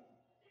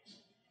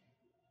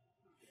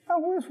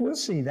 Oh, we'll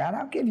see that.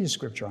 I'll give you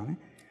scripture on it.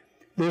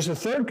 There's a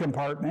third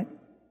compartment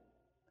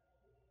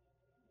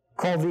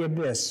called the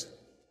abyss.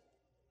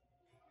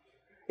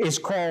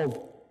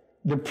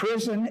 The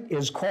prison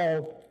is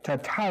called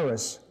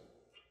Tartarus.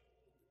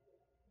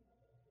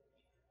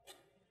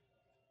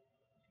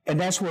 And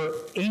that's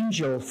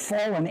where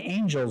fallen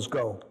angels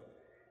go.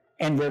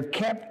 And they're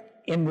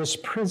kept in this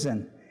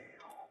prison.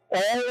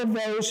 All of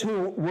those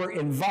who were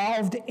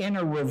involved in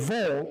a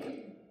revolt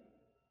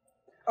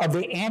of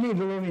the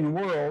antediluvian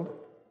world,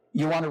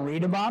 you want to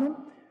read about them?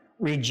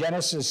 Read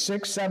Genesis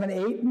 6, 7,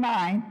 8,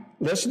 9.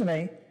 Listen to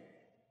me.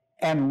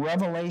 And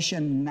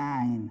Revelation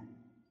 9.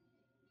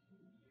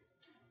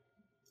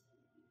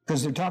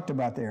 Because they're talked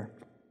about there.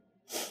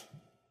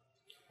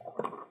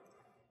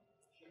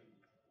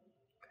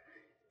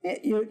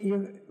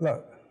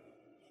 Look.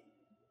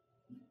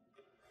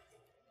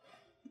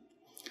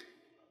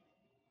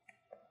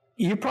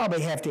 You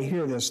probably have to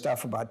hear this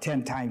stuff about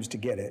 10 times to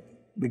get it,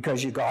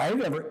 because you go,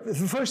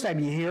 the first time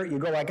you hear it, you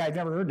go like, I've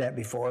never heard that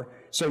before,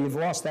 so you've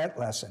lost that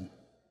lesson.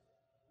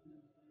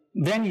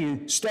 Then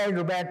you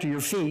stagger back to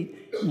your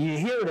feet. You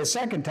hear it a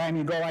second time,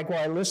 you go like,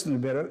 well, I listened a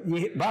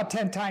bit. About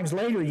 10 times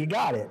later, you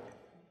got it.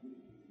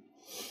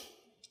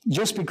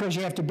 Just because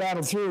you have to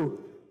battle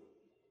through,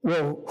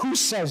 well, who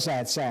says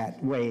that's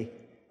that way?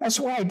 That's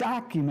why I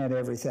document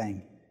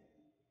everything.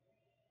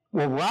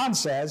 Well, Ron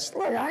says,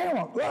 look,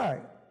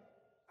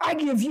 I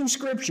give you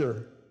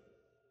scripture.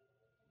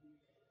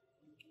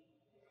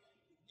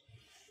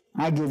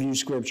 I give you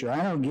scripture.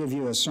 I don't give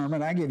you a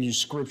sermon, I give you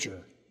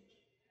scripture.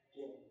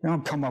 I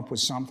don't come up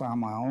with something on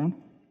my own.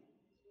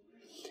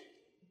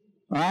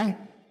 Right?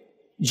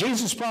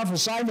 Jesus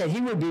prophesied that he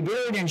would be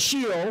buried in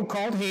Sheol,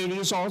 called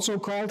Hades, also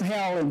called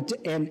hell,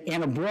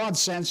 in a broad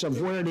sense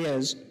of where it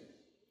is.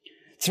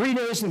 3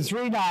 days and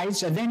 3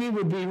 nights, and then he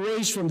would be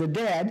raised from the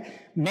dead.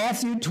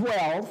 Matthew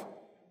 12,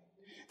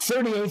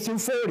 38 through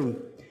 40.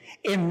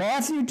 In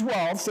Matthew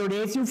 12,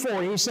 38 through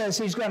 40, he says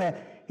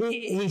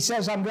he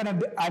says, I'm going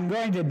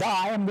to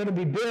die, I'm going to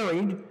be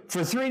buried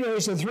for 3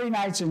 days and 3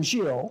 nights in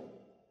Sheol.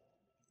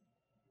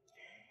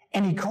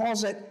 And he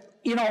calls it,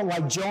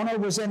 like Jonah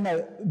was in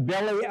the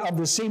belly of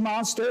the sea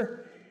monster,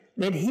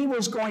 that he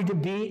was going to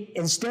be,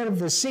 instead of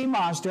the sea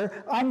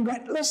monster,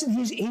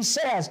 he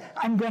says,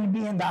 I'm going to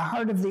be in the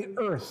heart of the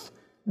earth.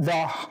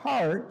 The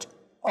heart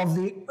of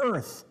the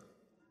earth.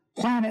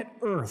 Planet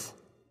Earth.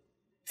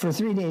 For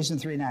 3 days and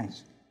 3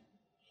 nights.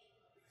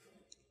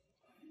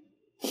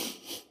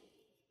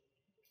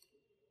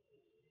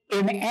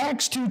 In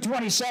Acts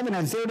 2:27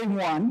 and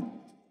 31,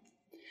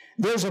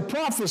 there's a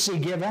prophecy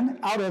given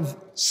out of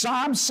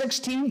Psalm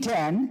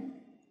 16:10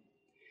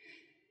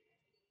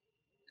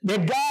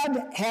 that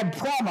God had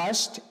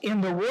promised in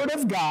the Word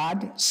of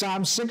God,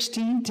 Psalm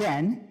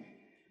 16:10,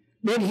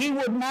 that he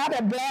would not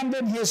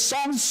abandon his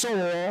son's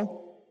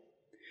soul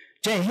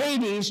to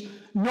Hades,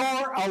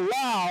 nor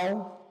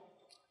allow,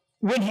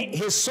 when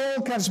his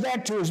soul comes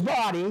back to his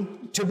body,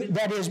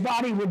 that his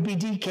body would be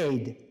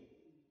decayed.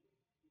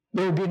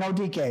 There would be no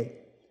decay.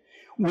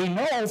 We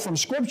know from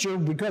Scripture,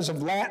 because of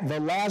the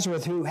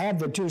Lazarus who had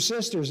the 2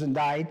 sisters and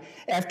died,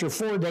 after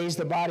 4 days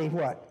the body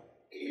what?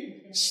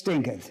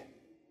 Stinketh.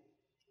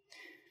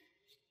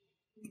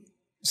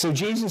 So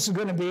Jesus is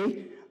going to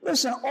be,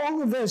 listen,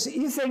 all of this,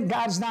 you think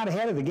God's not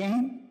ahead of the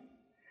game?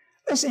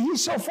 Listen,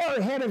 he's so far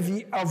ahead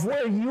of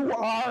where you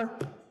are,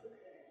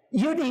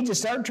 you need to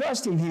start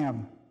trusting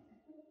him.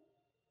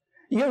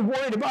 You're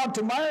worried about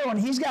tomorrow, and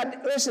he's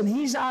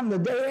on the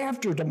day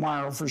after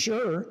tomorrow for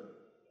sure.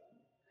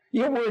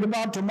 You're worried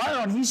about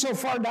tomorrow, and he's so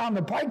far down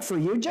the pike for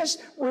you.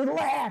 Just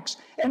relax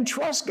and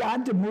trust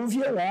God to move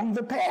you along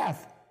the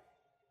path.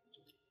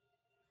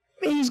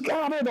 He's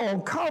got it all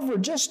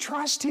covered. Just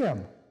trust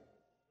him.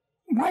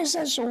 Why is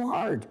that so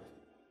hard?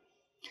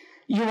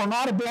 You will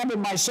not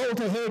abandon my soul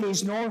to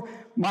Hades, nor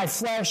my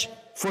flesh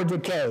for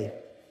decay.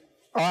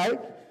 All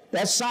right?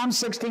 That's Psalm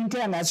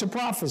 16:10. That's a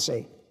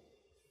prophecy.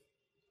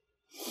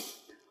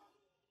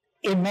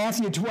 In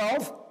Matthew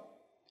 12,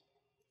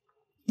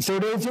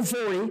 38 to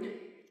 40,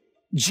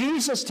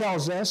 Jesus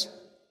tells us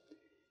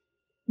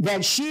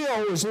that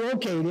Sheol is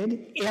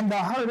located in the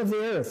heart of the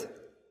earth.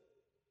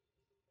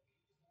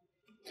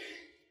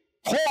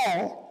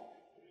 Paul,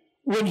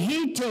 when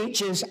he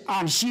teaches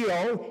on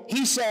Sheol,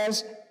 he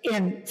says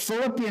in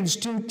Philippians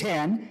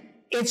 2:10,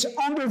 it's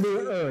under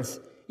the earth.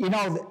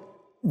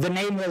 The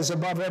name that is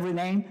above every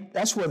name,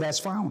 that's where that's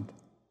found.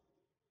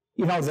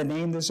 The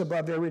name that's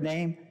above every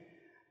name.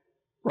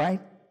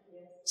 Right?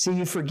 See,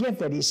 you forget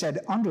that he said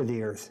under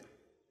the earth.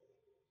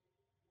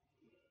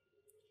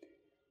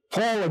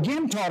 Paul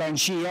again taught on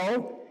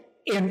Sheol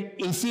in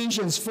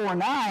Ephesians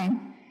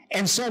 4:9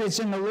 and said it's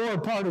in the lower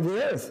part of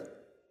the earth.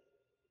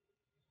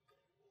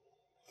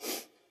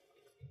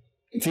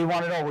 If you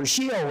want to know where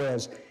Sheol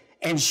is.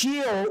 And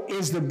Sheol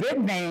is the big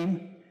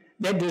name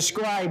that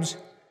describes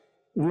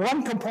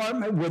one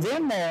compartment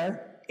within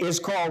there is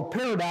called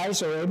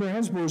paradise or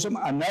Abraham's bosom.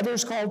 Another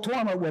is called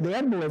torment where the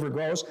unbeliever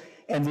goes.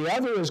 And the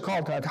other is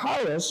called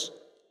Tartarus,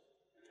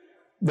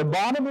 the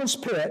bottomless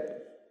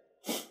pit,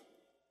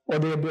 or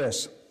the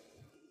abyss.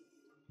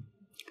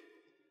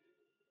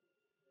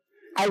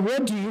 I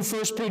read to you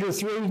 1 Peter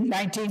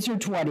 3:19 through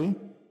 20,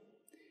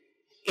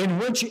 in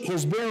which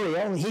his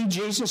burial, he,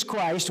 Jesus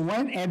Christ,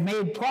 went and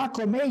made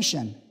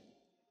proclamation.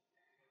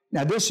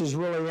 Now this is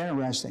really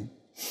interesting.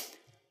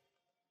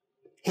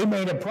 He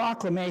made a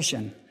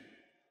proclamation.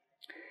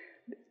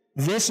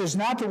 This is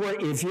not the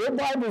word. If your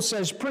Bible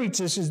says preach,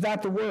 this is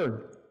not the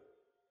word.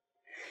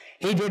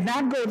 He did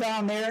not go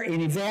down there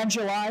and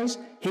evangelize.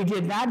 He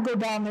did not go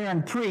down there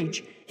and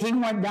preach. He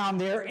went down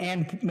there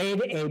and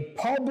made a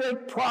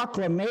public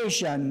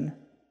proclamation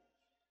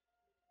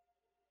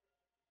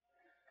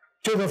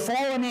to the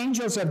fallen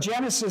angels of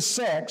Genesis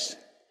 6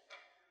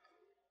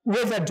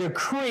 with a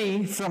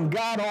decree from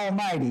God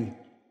Almighty.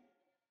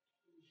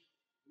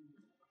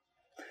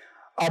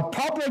 A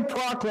public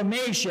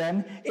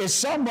proclamation is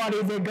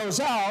somebody that goes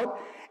out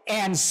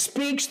and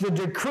speaks the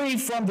decree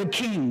from the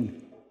king.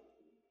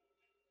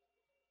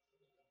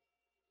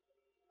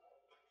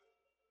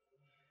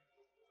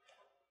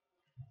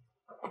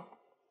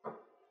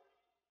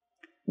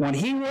 When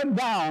he went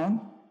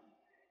down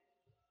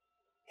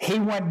he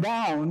went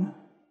down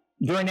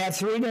during that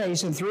 3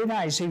 days and 3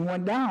 nights. He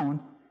went down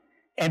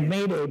and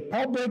made a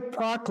public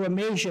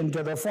proclamation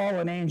to the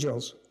fallen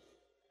angels.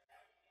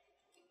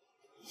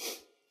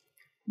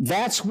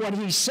 That's what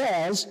he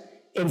says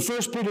in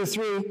 1 Peter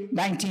 3,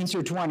 19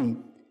 through 20,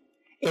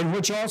 in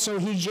which also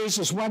he,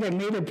 Jesus, went and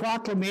made a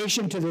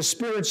proclamation to the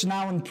spirits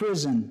now in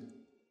prison,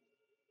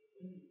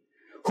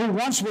 who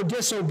once were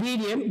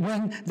disobedient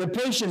when the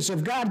patience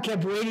of God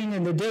kept waiting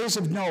in the days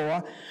of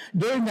Noah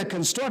during the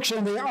construction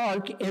of the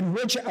ark, in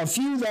which a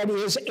few, that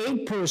is,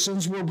 8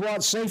 persons, were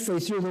brought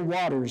safely through the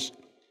waters.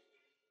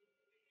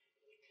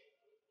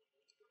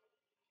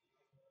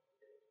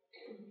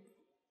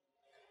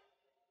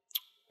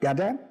 Got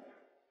that?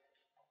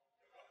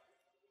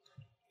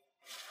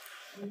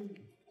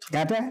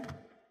 Got that?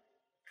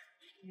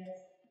 Yes.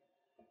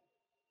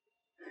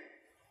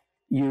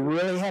 You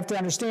really have to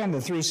understand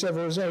the 3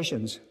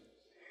 civilizations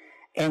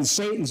and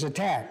Satan's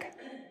attack.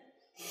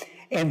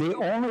 And the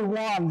only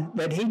one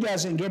that he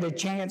doesn't get a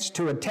chance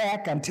to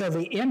attack until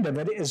the end of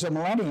it is a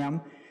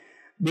millennium,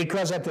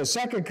 because at the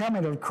second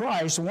coming of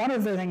Christ, one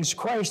of the things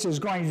Christ is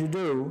going to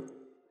do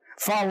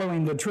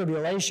following the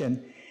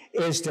tribulation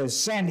is to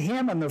send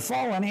him and the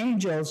fallen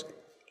angels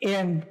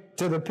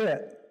into the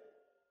pit.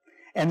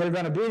 And they're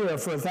going to be there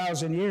for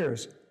 1,000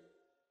 years.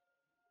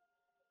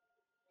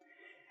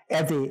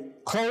 At the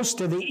close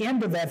to the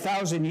end of that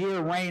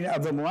 1,000-year reign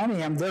of the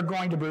millennium, they're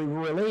going to be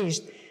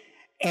released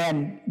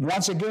and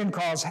once again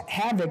cause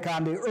havoc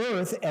on the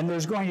earth, and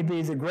there's going to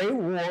be the great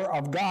war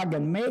of Gog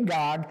and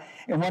Magog,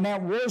 and when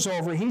that war's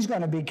over, he's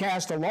going to be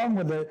cast along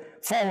with the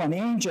fallen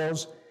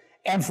angels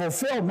and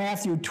fulfill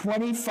Matthew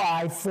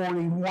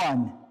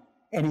 25:41,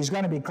 and he's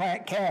going to be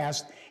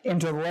cast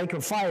into the lake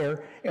of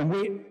fire, and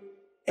we,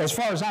 as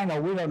far as I know,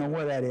 we don't know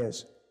where that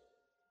is.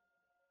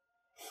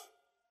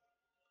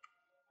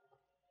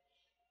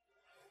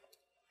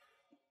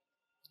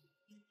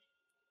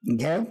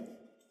 Okay?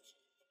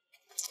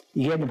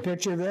 You getting a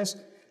picture of this?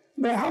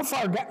 But how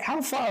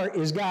far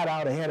is God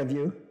out ahead of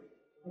you?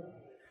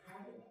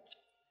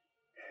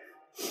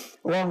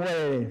 Long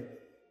way.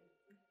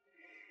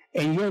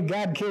 And yet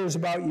God cares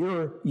about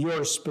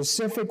your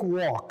specific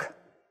walk.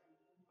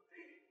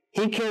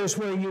 He cares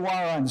where you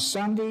are on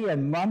Sunday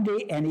and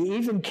Monday, and he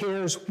even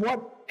cares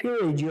what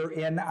period you're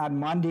in on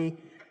Monday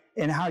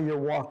and how your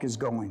walk is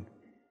going.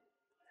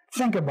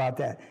 Think about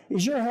that.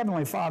 Is your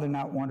Heavenly Father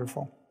not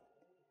wonderful?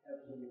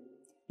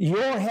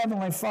 Your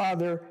Heavenly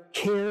Father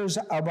cares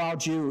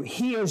about you.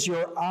 He is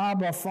your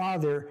Abba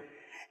Father.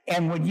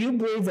 And when you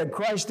believe that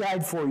Christ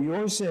died for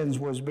your sins,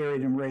 was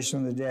buried, and raised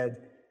from the dead,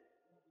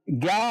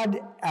 God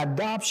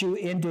adopts you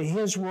into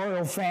his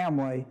royal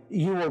family.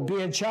 You will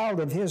be a child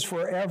of his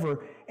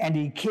forever, and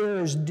he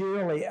cares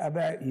dearly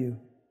about you.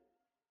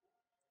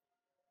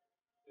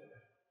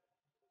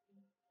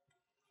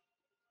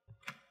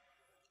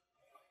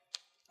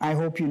 I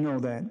hope you know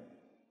that.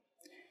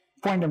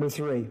 Point number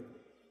 3.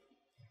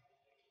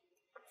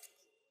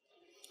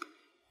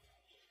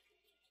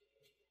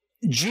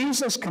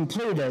 Jesus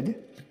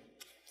completed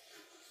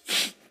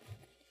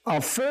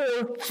a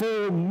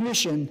full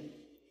mission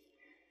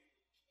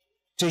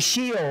to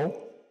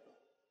Sheol.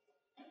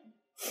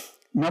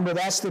 Remember,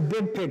 that's the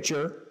big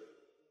picture.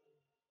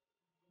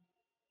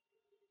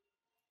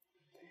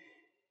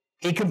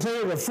 He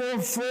completed a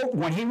full,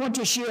 when he went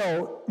to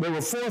Sheol, there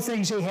were 4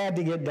 things he had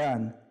to get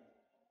done.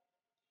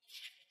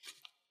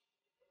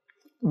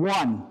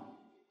 1,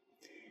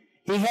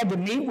 he had to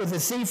meet with the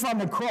thief on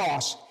the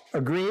cross.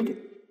 Agreed?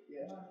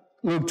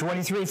 Luke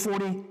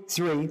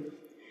 23:43.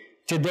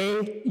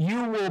 Today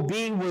you will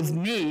be with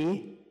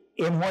me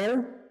in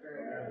where?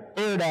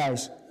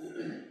 Paradise.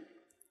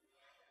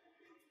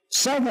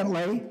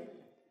 Secondly,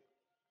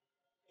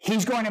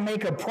 he's going to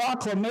make a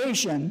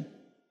proclamation.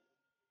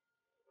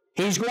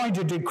 He's going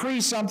to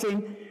decree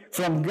something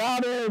from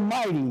God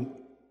Almighty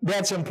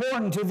that's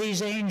important to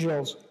these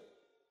angels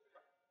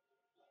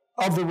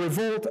of the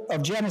revolt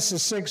of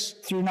Genesis 6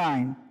 through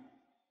 9.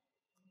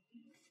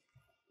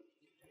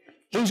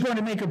 He's going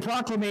to make a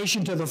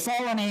proclamation to the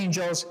fallen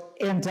angels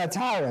in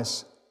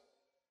Tartarus.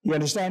 You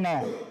understand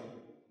that?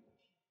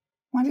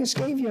 I just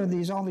gave you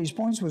all these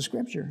points with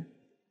Scripture.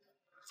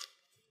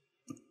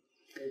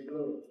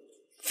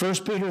 1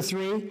 Peter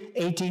 3,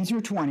 18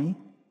 through 20.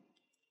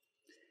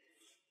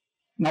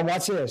 Now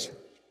watch this.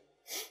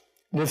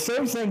 The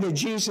third thing that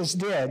Jesus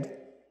did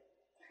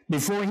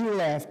before he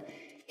left,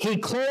 he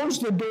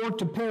closed the door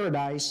to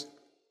paradise.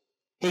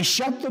 He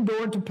shut the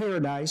door to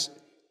paradise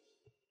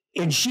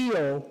in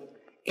Sheol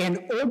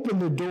and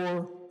opened the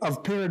door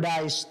of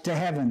paradise to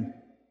heaven.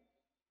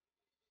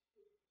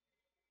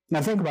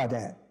 Now think about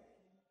that.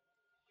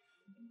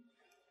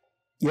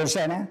 You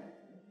understand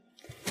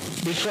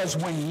that? Because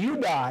when you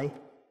die,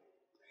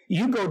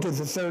 you go to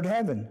the third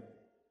heaven.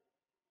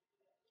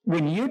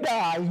 When you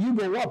die, you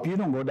go up, you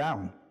don't go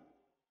down.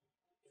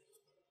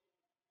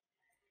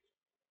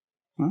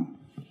 Huh?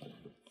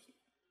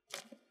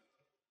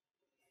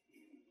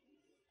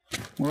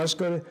 Well, let's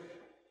go to...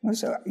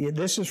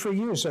 This is for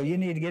you, so you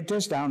need to get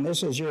this down.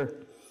 This is your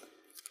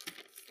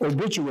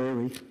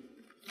obituary.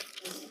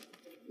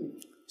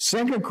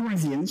 2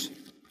 Corinthians,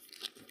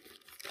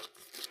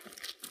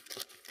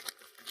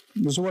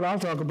 this is what I'll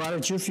talk about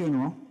at your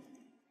funeral.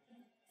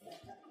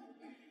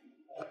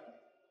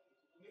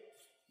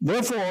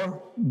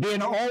 Therefore,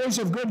 being always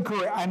of good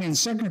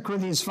courage, 2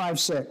 Corinthians 5,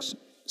 6,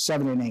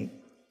 7, and 8.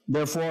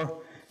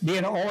 Therefore,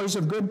 being always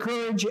of good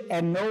courage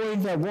and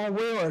knowing that while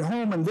we are at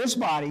home in this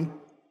body,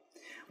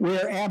 we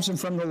are absent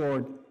from the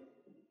Lord.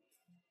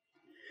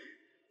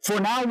 For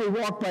now we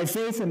walk by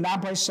faith and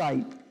not by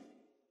sight.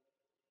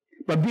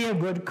 But be of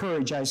good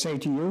courage, I say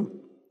to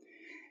you,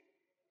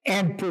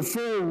 and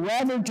prefer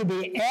rather to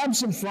be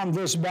absent from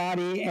this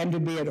body and to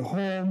be at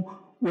home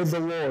with the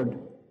Lord.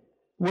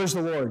 Where's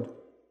the Lord?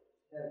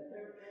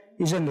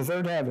 He's in the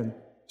third heaven,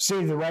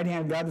 seated at the right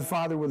hand of God the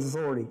Father with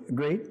authority.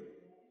 Agreed?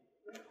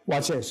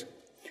 Watch this.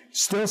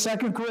 Still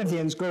 2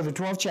 Corinthians, go to the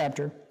 12th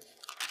chapter.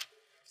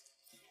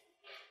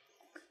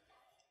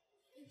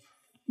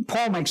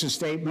 Paul makes a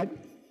statement.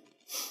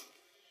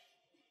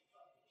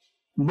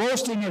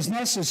 Boasting is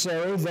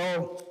necessary,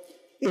 though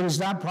it is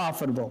not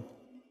profitable.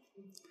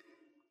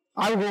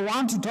 I will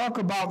want to talk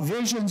about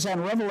visions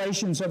and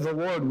revelations of the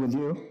Lord with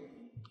you.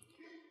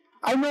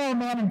 I know a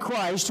man in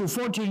Christ who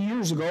 14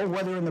 years ago,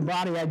 whether in the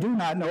body I do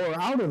not know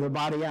or out of the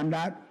body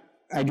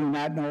I do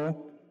not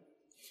know,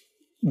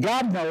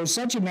 God knows,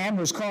 such a man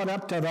was caught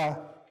up to the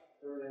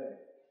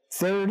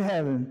third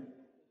heaven.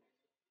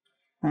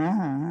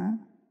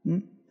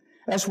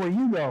 That's where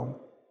you go.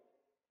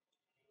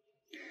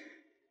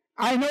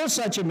 I know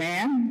such a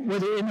man,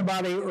 whether in the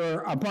body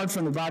or apart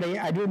from the body,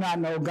 I do not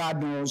know,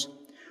 God knows,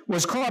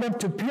 was caught up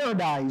to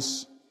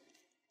paradise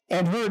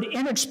and heard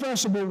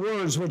inexpressible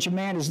words which a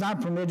man is not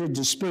permitted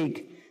to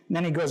speak. And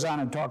then he goes on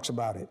and talks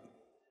about it.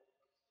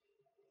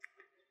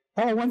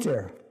 Paul went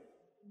there.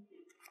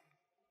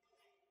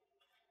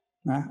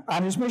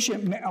 On his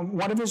mission,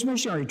 one of his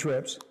missionary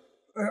trips,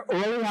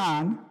 early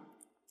on,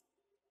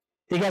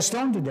 he got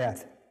stoned to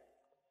death.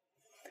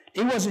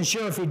 He wasn't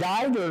sure if he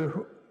died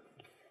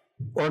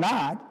or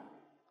not,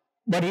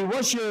 but he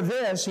was sure of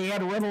this. He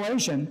had a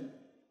revelation.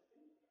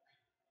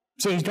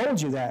 See, he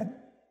told you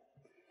that.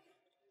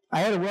 I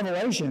had a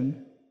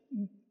revelation,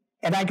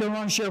 and I can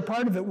only share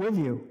part of it with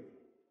you.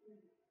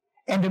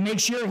 And to make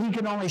sure he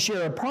could only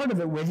share a part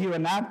of it with you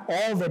and not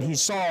all that he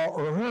saw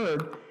or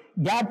heard,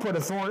 God put a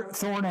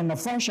thorn in the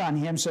flesh on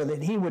him so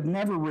that he would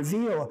never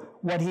reveal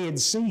what he had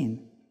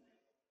seen.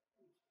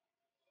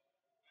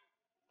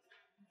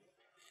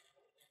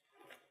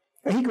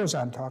 He goes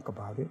on to talk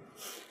about it.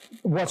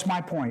 What's my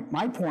point?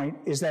 My point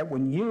is that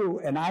when you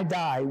and I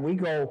die, we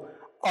go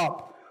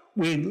up.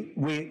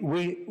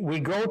 We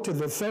go to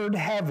the third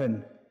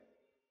heaven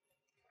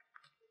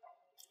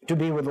to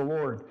be with the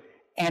Lord.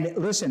 And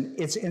listen,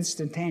 it's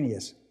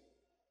instantaneous.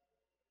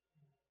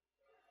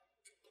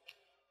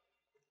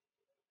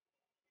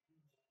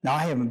 Now,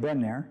 I haven't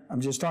been there.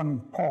 I'm just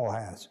talking Paul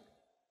has.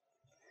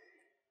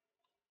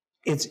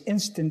 It's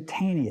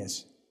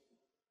instantaneous.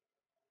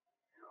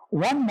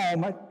 One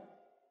moment,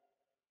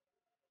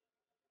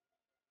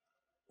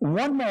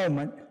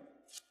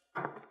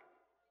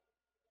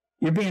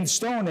 you're being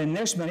stoned, and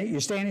next minute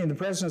you're standing in the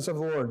presence of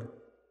the Lord.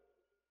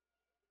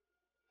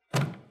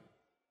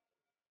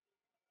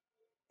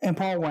 And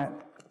Paul went,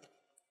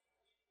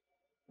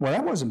 well,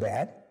 that wasn't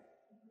bad.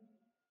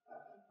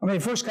 I mean,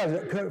 first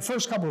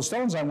couple of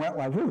stones, I went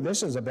like, ooh,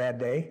 this is a bad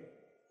day.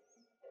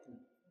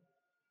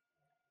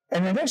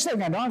 And the next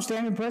thing I know, I'm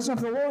standing in the presence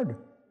of the Lord.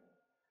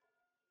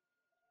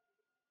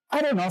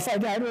 I don't know if I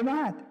died or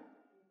not.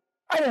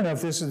 I don't know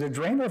if this is a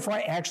dream or if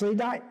I actually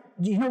died.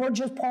 Do you know what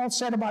just Paul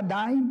said about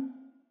dying?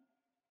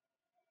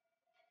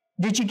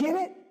 Did you get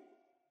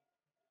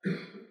it?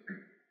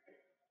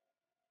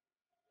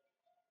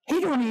 He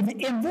don't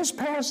even, in this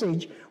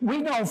passage, we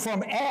know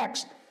from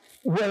Acts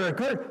where it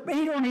occurred, but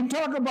he don't even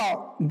talk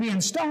about being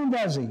stoned,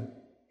 does he?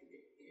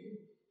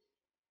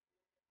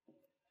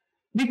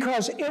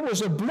 Because it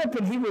was a blip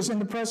and he was in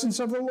the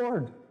presence of the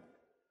Lord.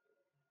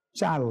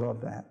 So I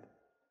love that.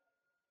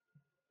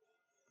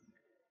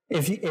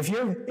 If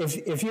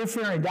you're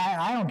fearing dying,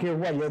 I don't care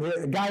what.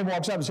 The guy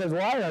walks up and says,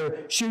 well, I'm going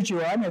to shoot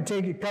you, or I'm going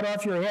to cut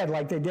off your head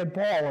like they did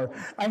Paul, or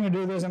I'm going to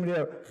do this, I'm going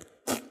to do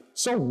that.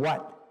 So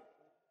what?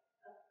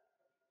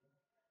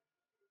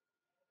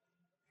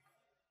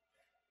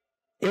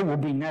 It will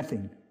be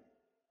nothing.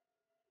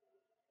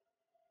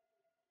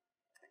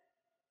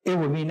 It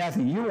will be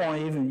nothing. You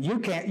won't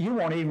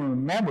even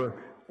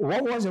remember.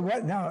 What was it?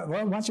 No,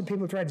 well, a bunch of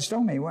people tried to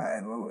stone me.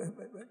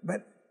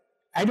 But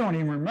I don't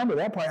even remember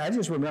that part. I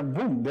just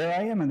remember, boom, there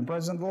I am in the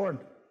presence of the Lord.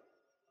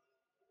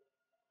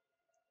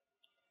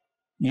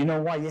 You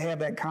know why you have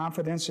that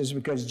confidence? Is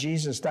because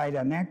Jesus died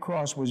on that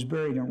cross, was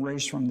buried, and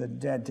raised from the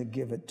dead to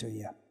give it to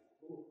you.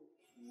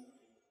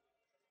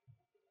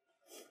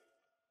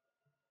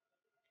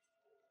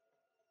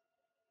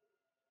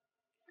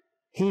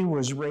 He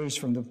was raised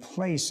from the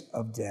place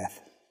of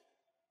death.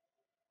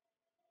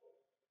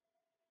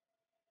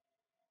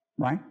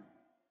 Right?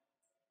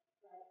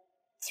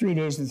 3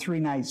 days and 3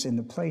 nights in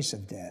the place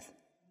of death.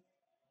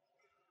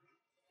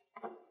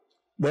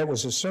 That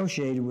was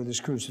associated with his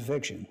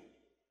crucifixion.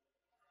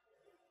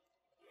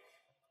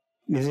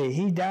 You see,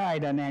 he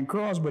died on that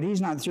cross, but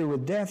he's not through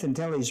with death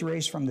until he's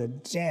raised from the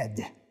dead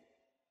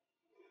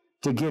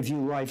to give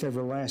you life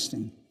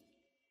everlasting.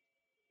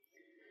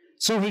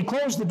 So he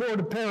closed the door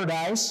to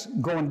paradise,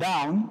 going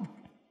down,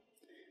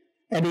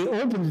 and he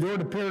opened the door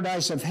to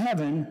paradise of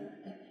heaven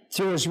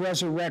through his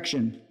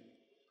resurrection.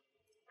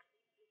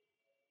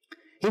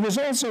 He was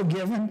also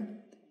given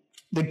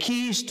the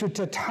keys to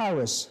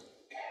Tartarus,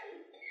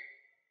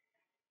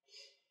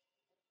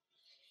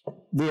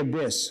 the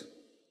abyss,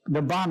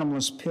 the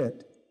bottomless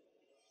pit.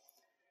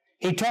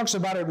 He talks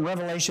about it in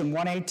Revelation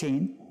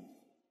 1:18.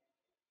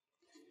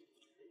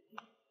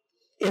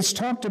 It's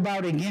talked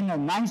about again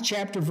in the 9th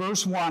chapter,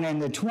 verse 1,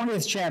 and the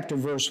 20th chapter,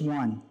 verse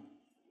 1.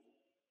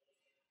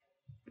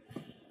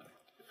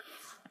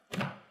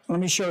 Let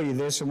me show you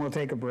this, and we'll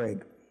take a break.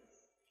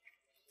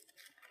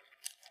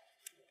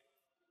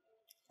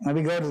 Let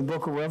me go to the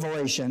book of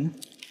Revelation.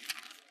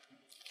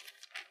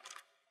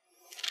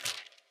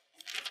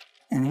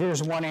 And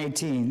here's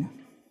 1:18.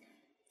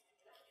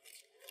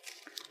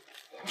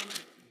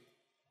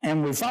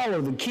 And we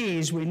follow the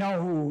keys, we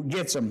know who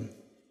gets them.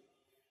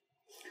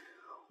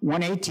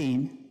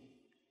 1:18.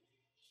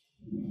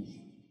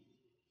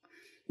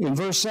 In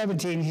verse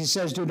 17, he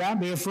says, "Do not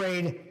be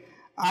afraid.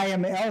 I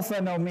am Alpha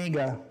and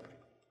Omega."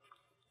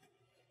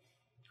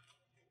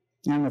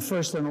 I'm the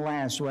first and the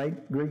last,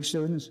 right, Greek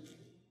students?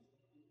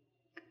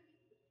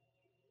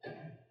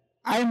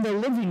 I am the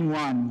living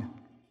one.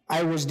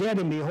 I was dead,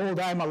 and behold,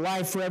 I am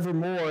alive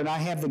forevermore, and I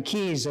have the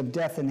keys of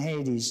death and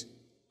Hades.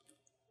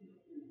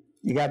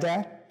 You got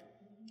that?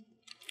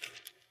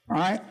 All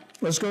right,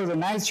 let's go to the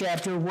 9th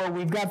chapter where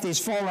we've got these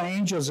fallen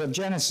angels of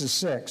Genesis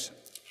 6.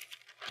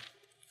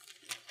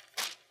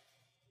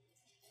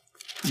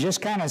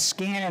 Just kind of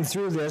scanning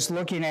through this,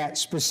 looking at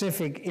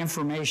specific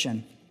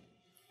information.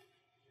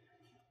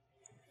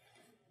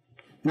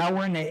 Now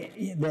we're in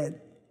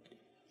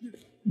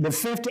the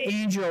fifth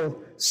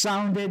angel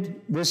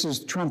sounded, this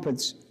is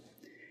trumpets,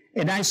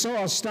 and I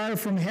saw a star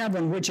from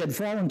heaven which had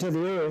fallen to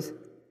the earth,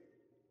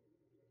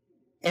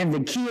 and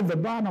the key of the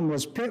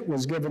bottomless pit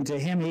was given to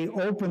him. He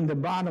opened the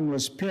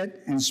bottomless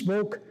pit, and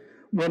smoke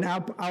went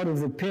up out of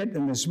the pit,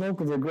 and the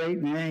smoke of the great,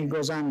 and then he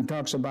goes on and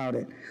talks about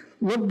it.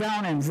 Look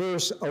down in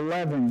verse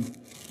 11.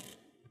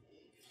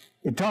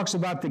 It talks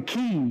about the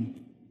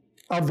king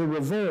of the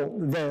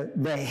revolt,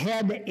 the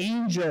head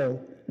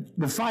angel,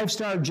 the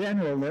 5-star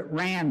general that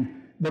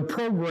ran the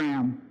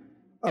program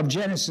of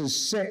Genesis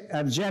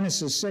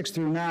 6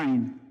 through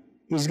 9.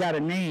 He's got a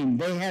name.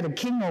 They had a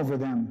king over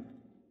them,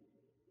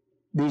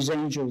 these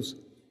angels.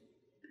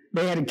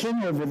 They had a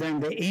king over them,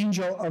 the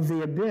angel of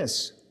the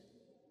abyss.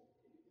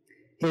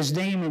 His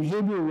name in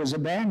Hebrew was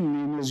Abaddon,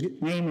 and his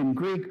name in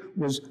Greek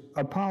was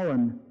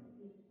Apollon.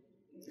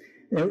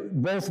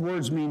 Both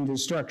words mean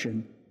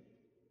destruction,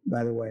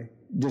 by the way,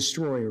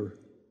 destroyer.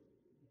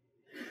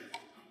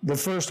 The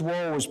first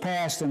woe was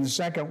past, and the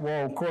second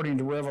woe, according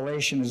to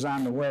Revelation, is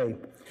on the way.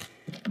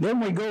 Then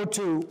we go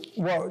to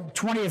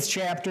 20th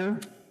chapter.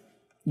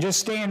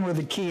 Just staying with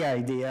the key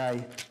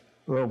idea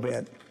a little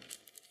bit.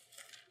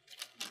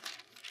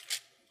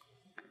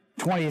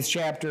 20th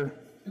chapter.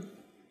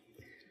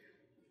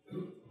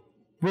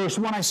 Verse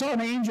 1, I saw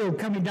an angel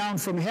coming down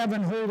from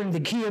heaven holding the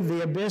key of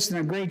the abyss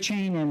and a great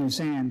chain in his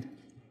hand.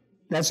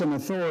 That's an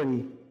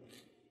authority.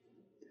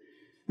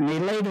 And he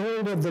laid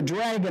hold of the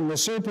dragon, the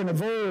serpent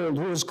of old,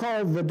 who is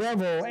called the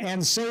devil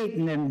and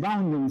Satan, and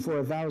bound him for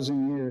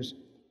 1,000 years.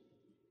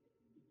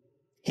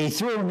 He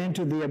threw him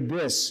into the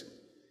abyss,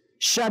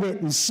 shut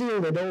it and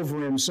sealed it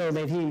over him so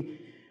that he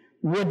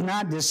would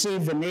not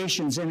deceive the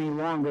nations any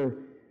longer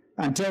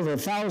until the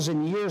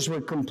 1,000 years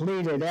were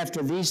completed.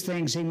 After these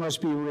things, he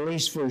must be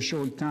released for a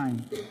short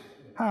time.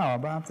 How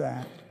about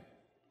that?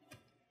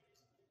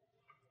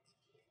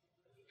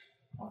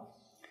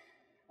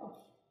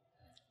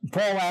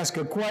 Paul asked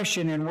a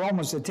question in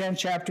Romans, the 10th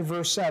chapter,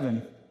 verse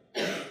 7.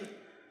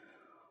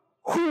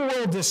 Who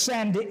will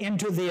descend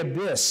into the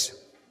abyss?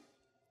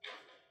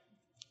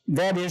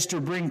 That is to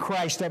bring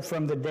Christ up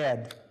from the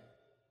dead.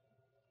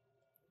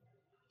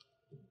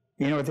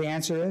 You know what the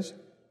answer is?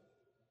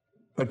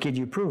 But could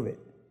you prove it?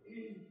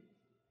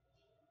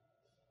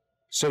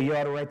 So you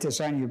ought to write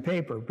this on your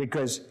paper,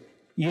 because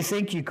you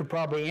think you could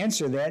probably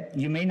answer that.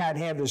 You may not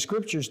have the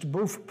scriptures to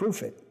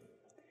prove it.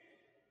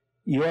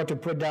 You ought to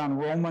put down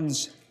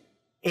Romans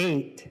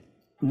 8,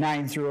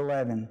 9 through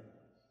 11,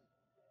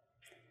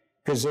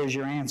 because there's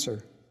your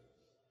answer.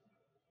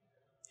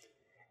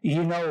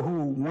 You know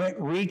who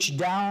reached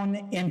down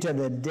into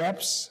the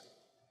depths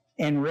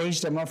and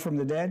raised him up from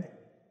the dead?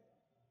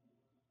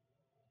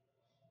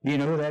 Do you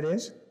know who that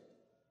is?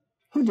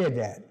 Who did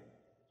that?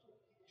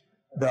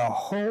 The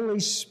Holy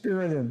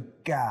Spirit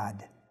of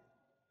God.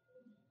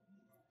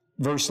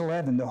 Verse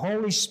 11, the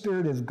Holy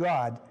Spirit of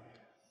God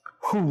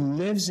who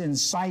lives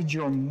inside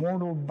your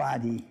mortal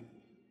body.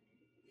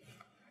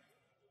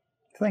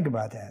 Think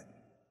about that.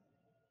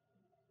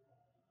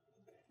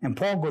 And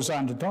Paul goes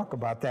on to talk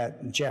about that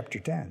in chapter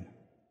 10.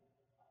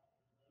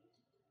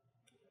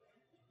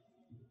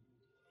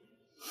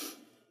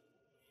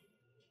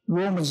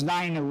 Romans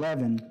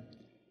 9:11.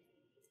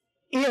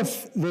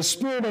 if the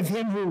Spirit of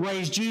him who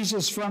raised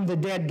Jesus from the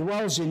dead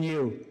dwells in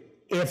you,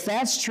 if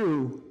that's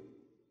true,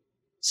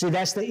 see,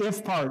 that's the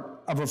if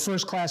part of a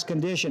first-class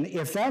condition.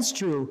 If that's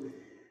true,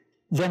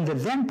 then the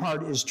then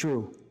part is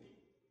true.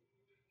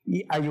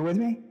 Are you with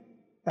me?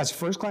 That's a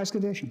first-class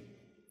condition.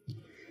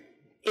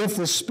 If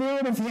the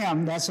Spirit of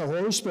him, that's the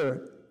Holy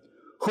Spirit,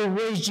 who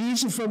raised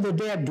Jesus from the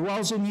dead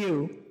dwells in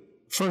you,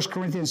 1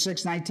 Corinthians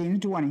 6, 19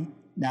 and 20,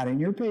 not in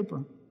your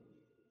paper.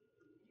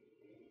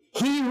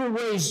 He who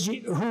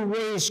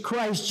raised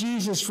Christ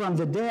Jesus from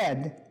the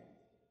dead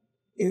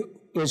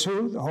is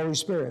who? The Holy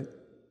Spirit.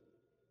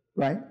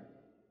 Right?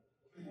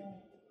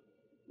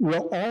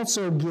 Will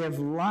also give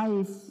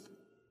life.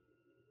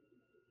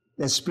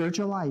 That's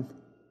spiritual life.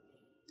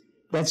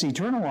 That's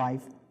eternal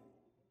life.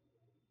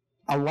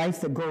 A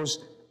life that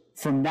goes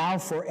from now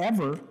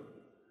forever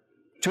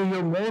to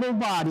your mortal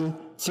body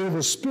through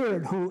the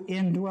Spirit who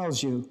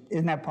indwells you.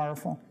 Isn't that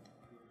powerful?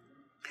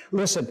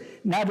 Listen,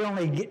 not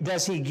only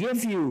does he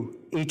give you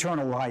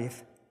eternal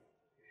life,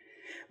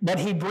 but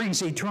he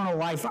brings eternal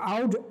life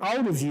out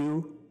of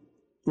you,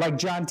 like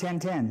John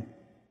 10:10.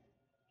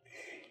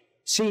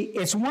 See,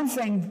 it's one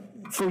thing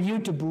for you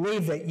to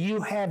believe that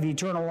you have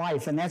eternal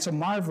life, and that's a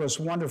marvelous,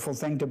 wonderful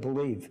thing to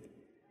believe.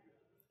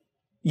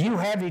 You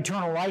have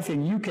eternal life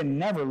and you can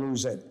never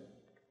lose it.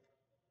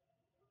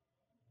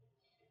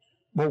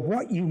 But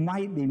what you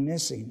might be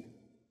missing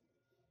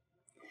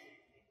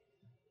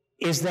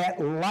is that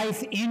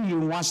life in you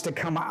wants to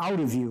come out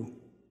of you.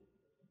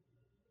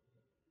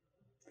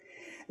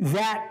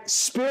 That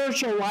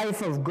spiritual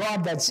life of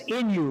God that's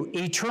in you,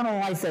 eternal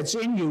life that's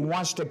in you,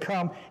 wants to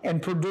come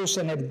and produce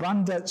an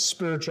abundant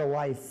spiritual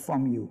life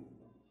from you.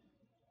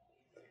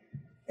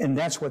 And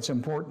that's what's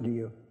important to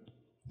you.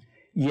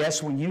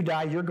 Yes, when you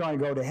die, you're going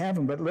to go to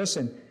heaven, but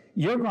listen,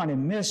 you're going to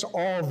miss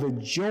all the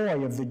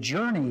joy of the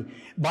journey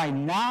by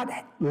not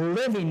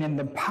living in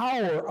the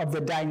power of the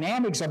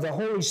dynamics of the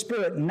Holy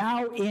Spirit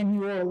now in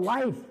your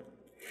life.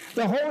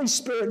 The Holy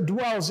Spirit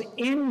dwells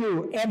in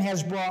you and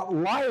has brought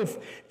life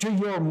to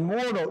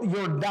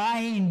your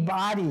dying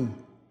body.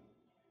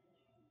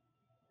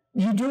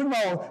 You do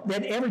know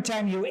that every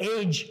time you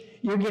age,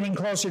 you're getting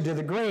closer to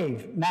the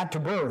grave, not to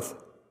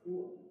birth.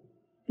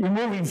 You're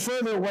moving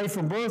further away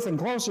from birth and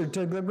closer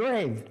to the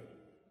grave.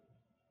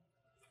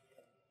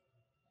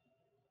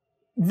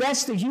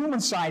 That's the human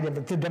side of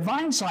it. The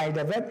divine side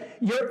of it,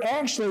 you're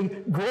actually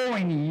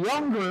growing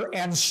younger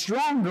and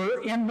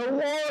stronger in the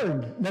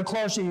Lord the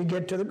closer you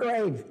get to the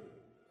grave.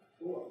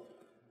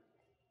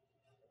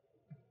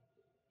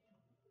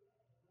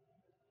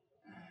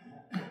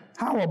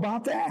 How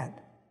about that?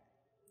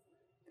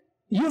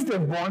 You've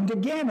been born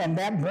again, and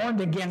that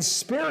born again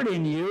spirit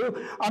in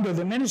you, under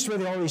the ministry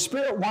of the Holy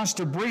Spirit, wants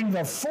to bring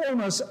the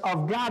fullness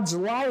of God's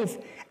life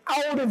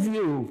out of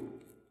you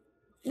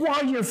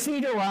while your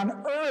feet are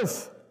on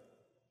earth.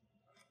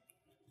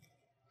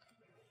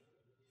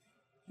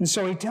 And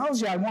so he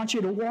tells you, I want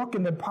you to walk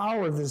in the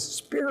power of the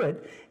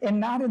Spirit and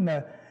not in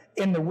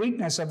the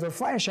weakness of the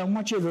flesh. I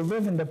want you to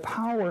live in the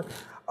power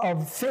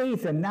of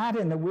faith and not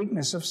in the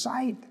weakness of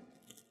sight.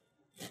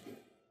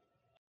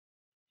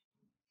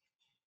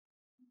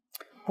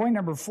 Point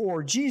number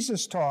 4,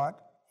 Jesus taught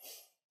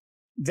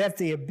that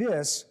the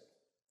abyss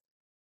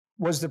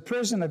was the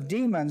prison of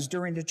demons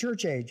during the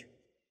church age.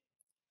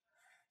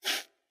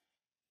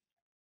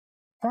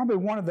 Probably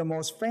one of the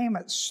most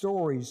famous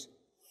stories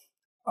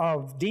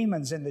of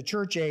demons in the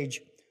church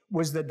age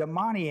was the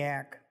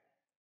demoniac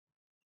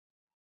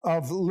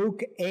of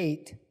Luke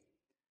 8,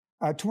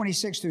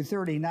 26 through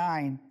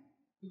 39.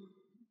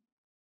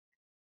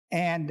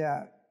 And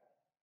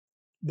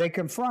they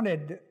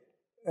confronted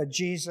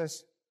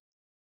Jesus.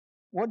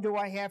 What do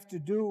I have to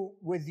do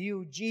with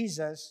you,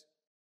 Jesus,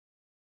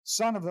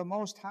 Son of the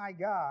Most High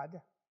God?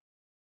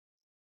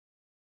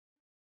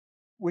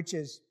 Which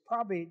is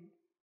probably,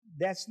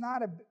 that's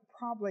not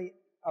probably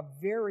a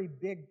very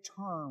big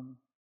term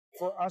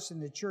for us in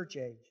the church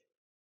age,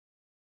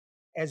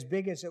 as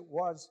big as it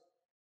was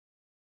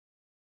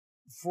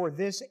for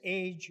this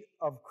age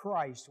of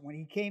Christ when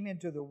he came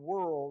into the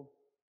world,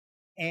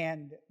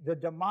 and the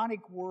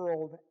demonic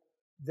world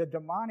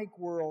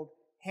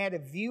had a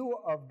view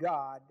of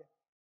God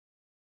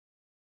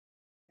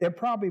that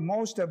probably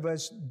most of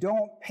us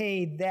don't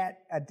pay that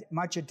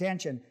much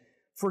attention.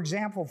 For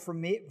example, for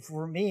me,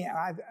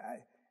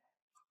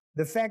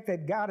 the fact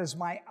that God is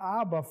my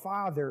Abba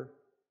Father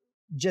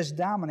just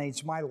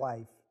dominates my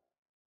life.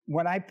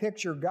 When I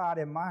picture God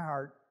in my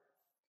heart,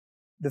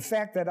 the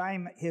fact that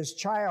I'm his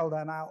child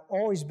and I'll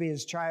always be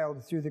his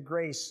child through the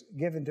grace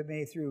given to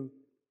me through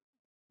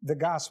the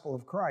gospel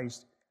of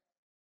Christ,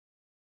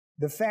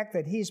 the fact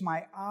that he's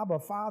my Abba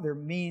Father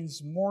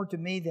means more to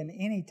me than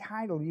any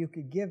title you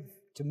could give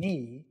to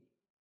me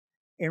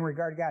in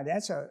regard to God.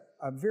 That's a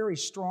very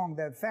strong,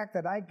 the fact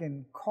that I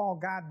can call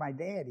God my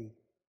daddy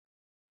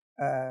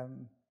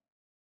and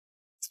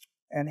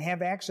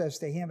have access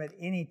to him at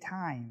any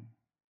time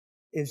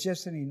is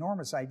just an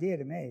enormous idea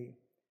to me.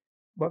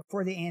 But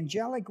for the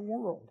angelic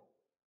world,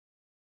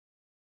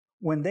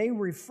 when they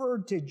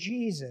referred to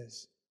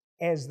Jesus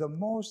as the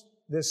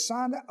the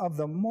Son of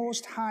the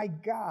Most High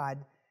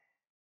God,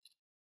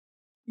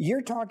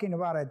 you're talking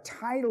about a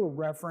title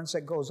reference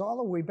that goes all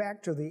the way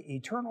back to the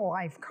Eternal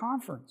Life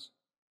Conference.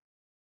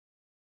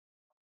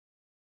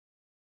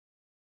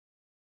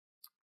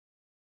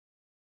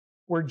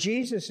 Where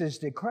Jesus is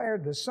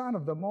declared the Son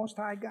of the Most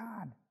High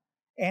God.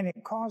 And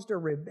it caused a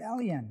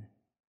rebellion.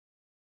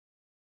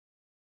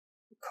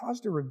 It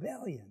caused a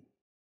rebellion.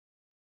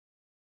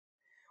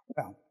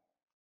 Well,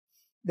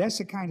 that's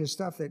the kind of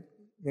stuff that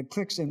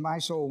clicks in my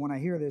soul when I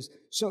hear this.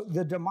 So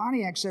the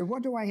demoniac said,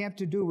 what do I have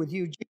to do with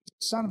you, Jesus,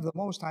 Son of the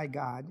Most High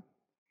God?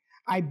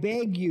 I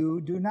beg you,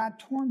 do not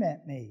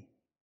torment me.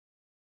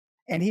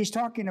 And he's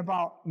talking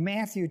about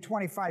Matthew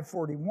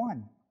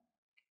 25:41.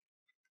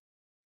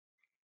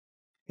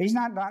 He's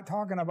not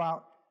talking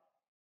about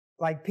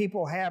like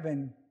people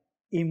having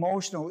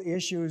emotional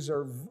issues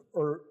or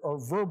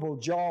verbal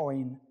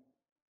jawing.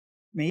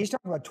 I mean, he's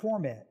talking about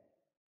torment,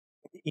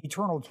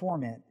 eternal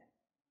torment.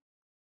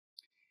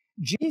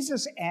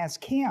 Jesus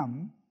asked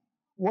him,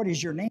 what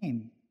is your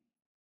name?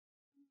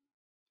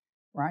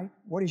 Right?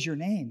 What is your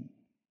name?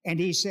 And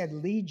he said,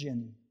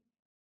 Legion.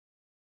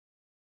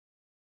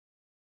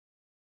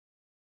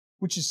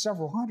 Which is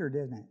several hundred,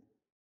 isn't it?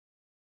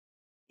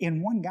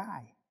 In one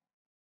guy.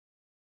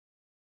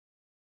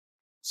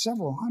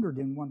 Several hundred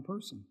in one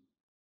person.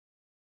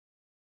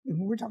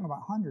 We're talking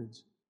about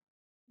hundreds.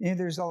 And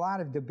there's a lot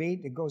of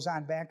debate that goes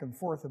on back and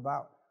forth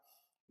about,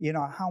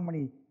 how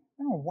many,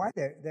 I don't know why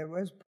there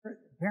was,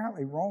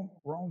 apparently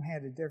Rome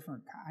had a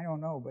different, I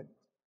don't know, but,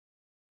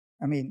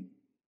 I mean,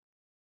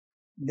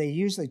 they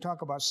usually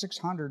talk about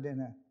 600 in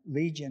a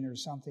legion or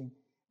something,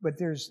 but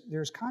there's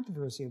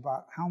controversy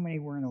about how many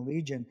were in a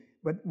legion,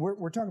 but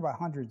we're talking about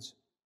hundreds.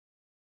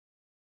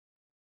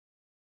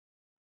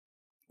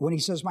 When he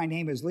says, my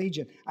name is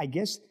Legion, I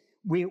guess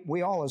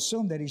we all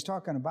assume that he's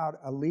talking about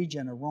a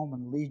legion, a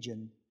Roman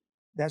legion.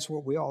 That's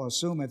what we all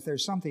assume. If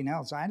there's something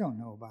else, I don't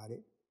know about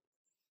it.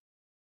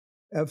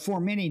 For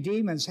many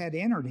demons had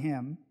entered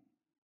him,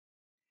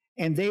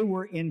 and they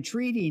were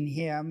entreating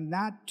him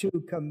not to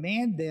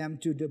command them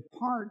to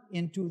depart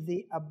into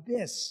the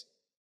abyss.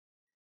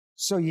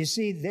 So you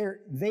see,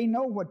 they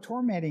know what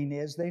tormenting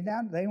is. They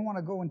don't want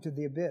to go into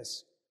the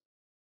abyss.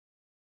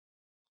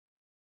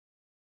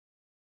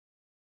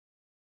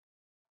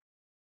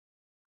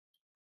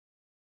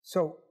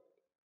 So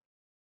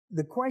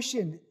the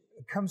question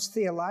comes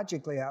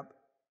theologically up,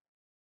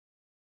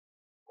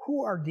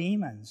 who are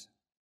demons?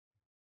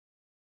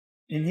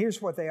 And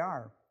here's what they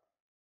are.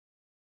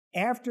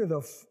 After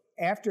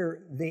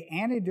the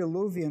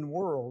antediluvian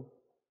world,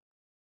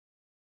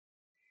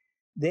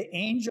 the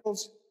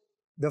angels,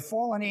 the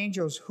fallen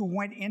angels who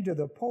went into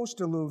the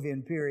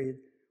post-diluvian period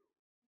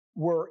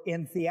were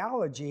in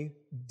theology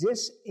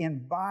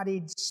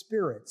disembodied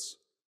spirits,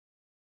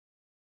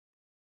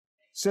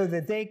 so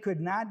that they could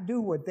not do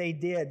what they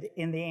did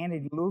in the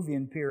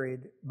antediluvian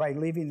period by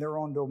leaving their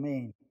own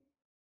domain,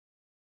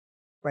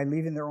 by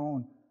leaving their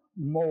own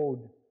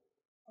mode,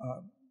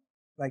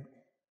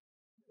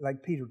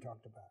 like Peter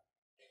talked about.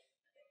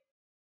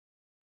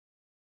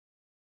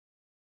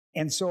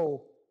 And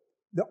so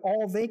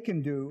all they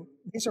can do,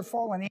 these are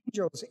fallen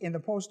angels in the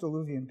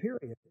post-diluvian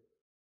period.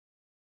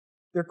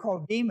 They're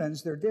called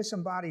demons, they're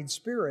disembodied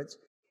spirits.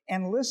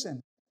 And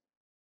listen,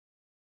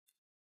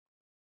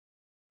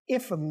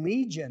 if a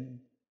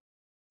legion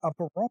of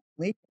a Roman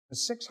legion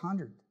is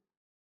 600,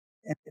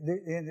 and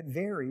it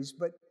varies,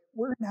 but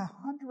we're in the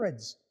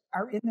hundreds,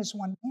 are in this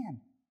one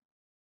man.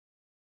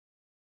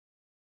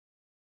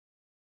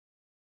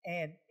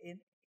 And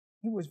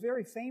he was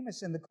very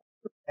famous in the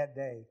culture that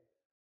day.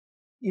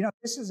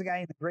 This is a guy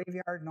in the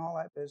graveyard and all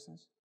that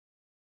business.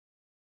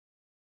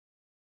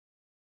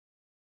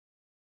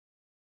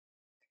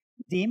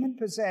 Demon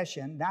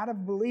possession, not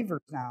of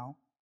believers now.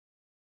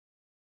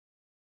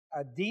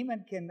 A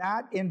demon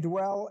cannot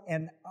indwell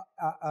in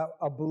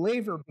a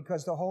believer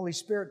because the Holy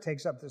Spirit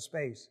takes up the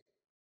space.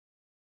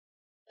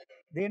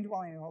 The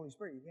indwelling of the Holy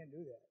Spirit, you can't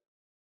do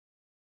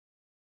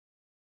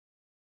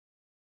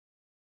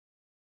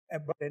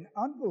that. But an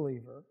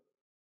unbeliever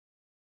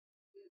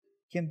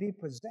can be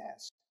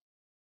possessed.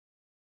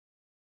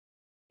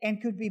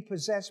 And could be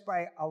possessed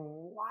by a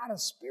lot of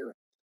spirits,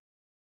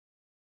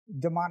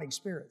 demonic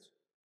spirits.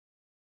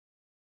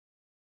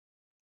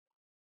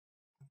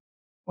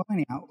 Well,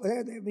 anyhow,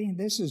 I mean,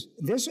 this,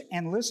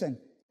 and listen,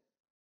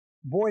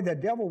 boy, the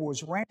devil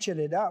was wrenching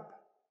it up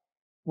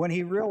when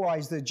he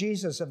realized that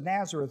Jesus of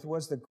Nazareth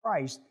was the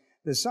Christ,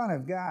 the Son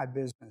of God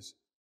business.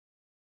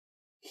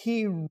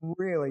 He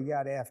really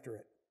got after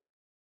it.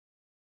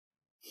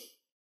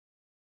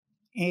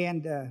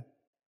 And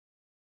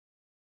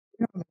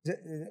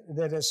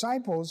the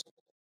disciples,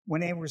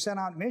 when they were sent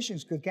out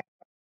missions, could catch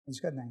demons,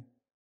 couldn't they?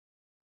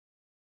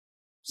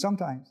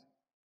 Sometimes.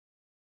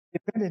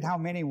 Depended how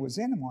many was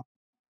in one.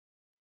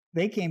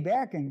 They came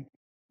back and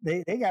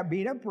they got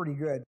beat up pretty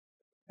good.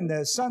 And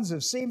the sons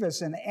of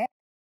Cephas and the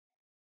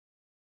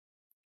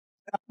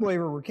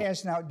unbeliever were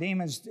casting out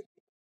demons.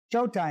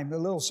 Showtime, the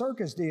little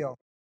circus deal.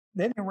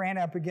 Then they ran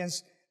up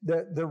against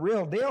the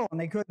real deal and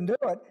they couldn't do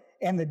it.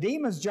 And the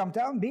demons jumped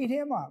out and beat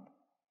him up.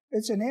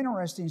 It's an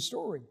interesting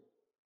story.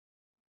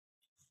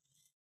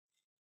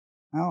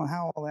 I don't know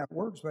how all that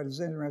works, but it's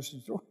an interesting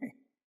story.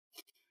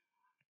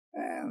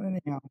 Well,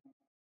 anyhow.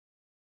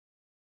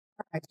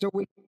 All right, so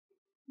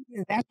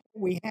that's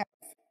what we have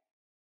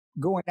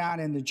going on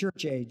in the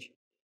church age.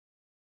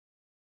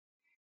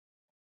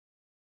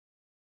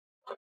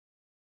 I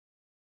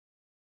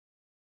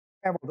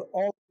traveled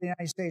all over the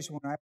United States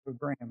when I was with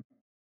Graham.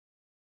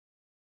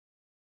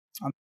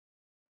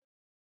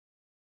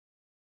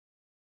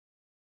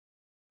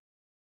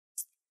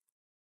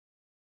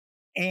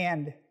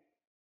 And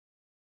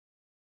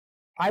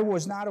I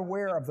was not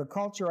aware of the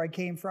culture I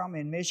came from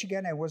in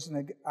Michigan. I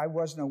wasn't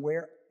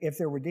aware if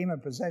there were demon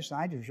possession.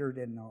 I just sure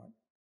didn't know it.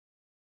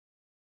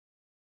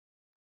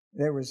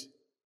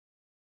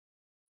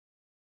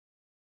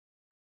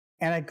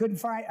 And I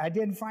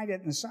didn't find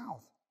it in the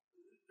South.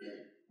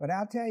 But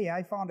I'll tell you,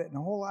 I found it in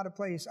a whole lot of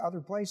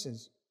other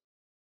places.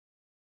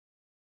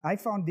 I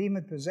found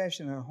demon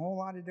possession in a whole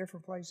lot of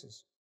different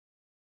places.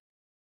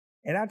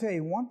 And I'll tell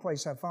you, one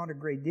place I found a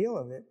great deal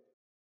of it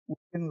was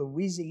in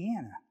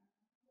Louisiana.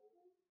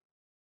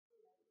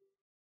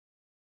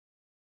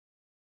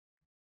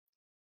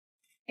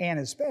 And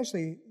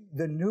especially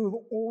the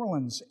New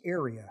Orleans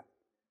area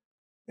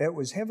that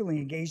was heavily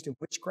engaged in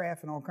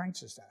witchcraft and all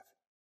kinds of stuff.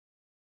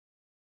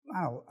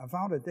 Wow, I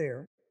found it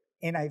there.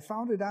 And I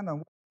found it on the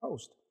West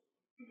Coast.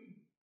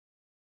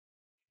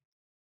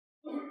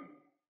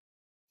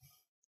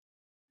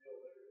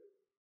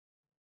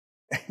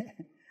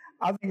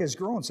 I think it's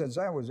grown since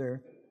I was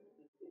there.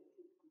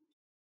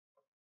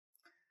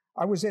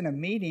 I was in a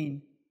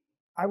meeting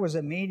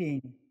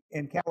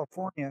in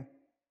California.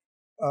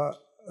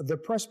 The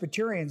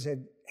Presbyterians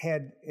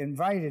had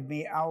invited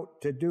me out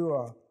to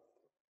do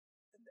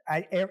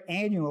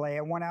annually.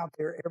 I went out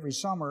there every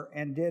summer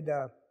and did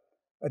a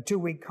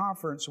 2-week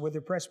conference with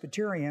the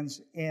Presbyterians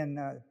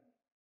in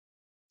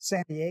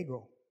San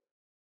Diego.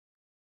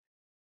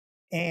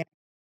 And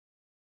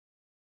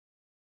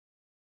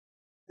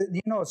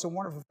you know, it's a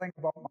wonderful thing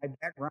about my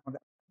background. I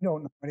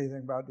don't know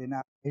anything about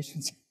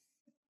denominations.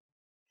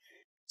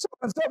 So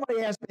when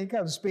somebody asks me to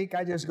come speak,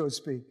 I just go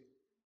speak.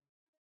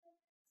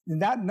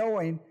 Not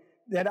knowing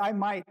that I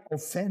might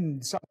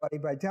offend somebody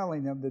by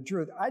telling them the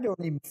truth. I don't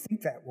even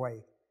think that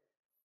way.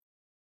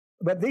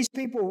 But these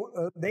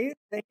people,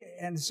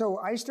 and so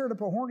I stirred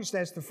up a hornet's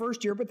nest the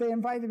first year, but they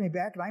invited me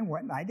back, and I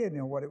went, and I didn't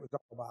know what it was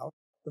all about.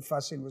 The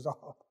fussing was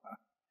all about.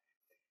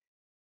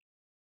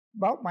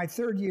 About my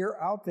 3rd year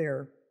out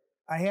there,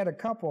 I had a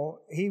couple.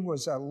 He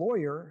was a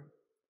lawyer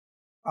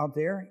out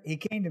there. He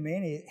came to me,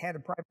 and he had a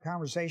private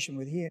conversation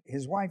with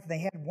his wife. They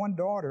had one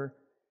daughter,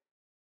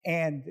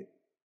 and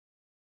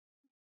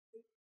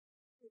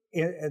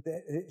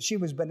she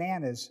was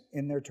bananas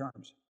in their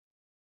terms.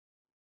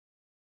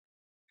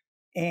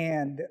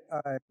 And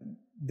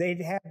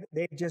they'd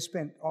just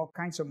spent all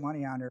kinds of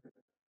money on her,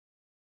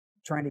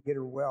 trying to get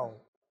her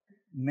well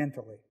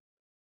mentally,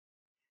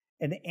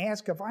 and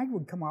asked if I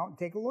would come out and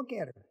take a look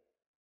at her.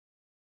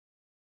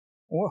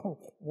 Well,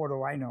 what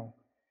do I know?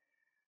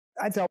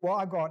 I thought, well,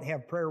 I'll go out and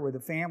have prayer with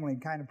the family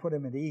and kind of put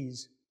them at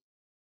ease.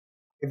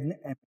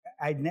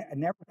 I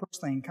never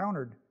personally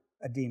encountered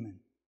a demon.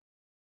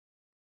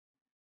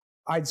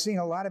 I'd seen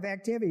a lot of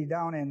activity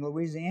down in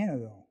Louisiana,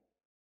 though.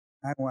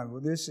 I went,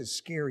 well, this is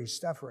scary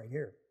stuff right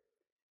here.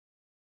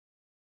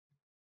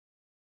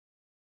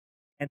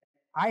 And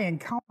I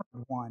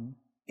encountered one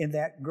in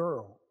that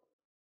girl.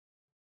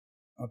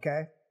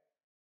 Okay?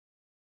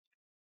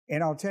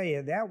 And I'll tell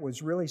you, that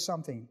was really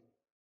something.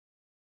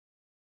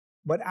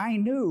 But I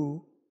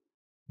knew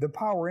the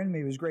power in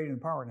me was greater than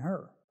the power in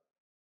her.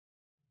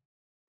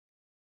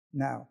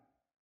 Now,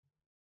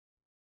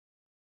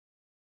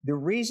 the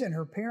reason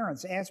her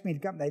parents asked me to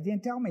come, they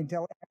didn't tell me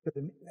until after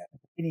the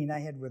meeting I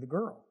had with the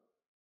girl.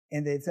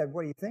 And they said,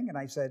 what do you think? And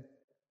I said,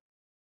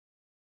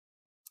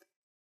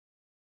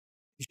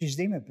 she's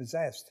demon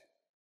possessed.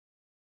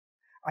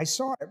 I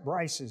saw it at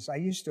Bryce's. I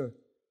was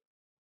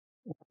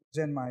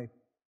in my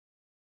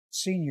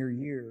senior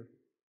year.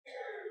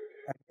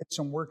 I did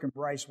some work in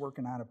Bryce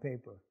working on a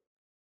paper.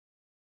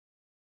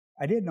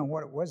 I didn't know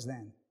what it was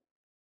then.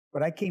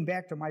 But I came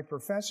back to my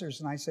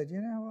professors and I said, you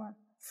know what?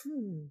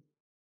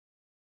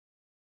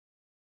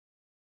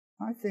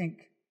 I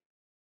think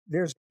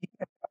there's a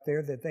out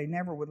there that they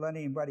never would let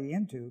anybody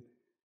into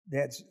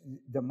that's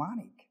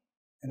demonic.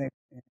 And I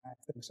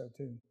think so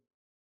too.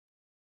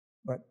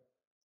 But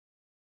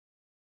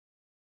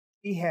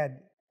she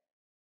had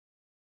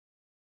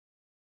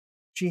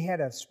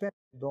a special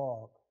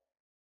dog,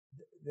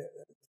 the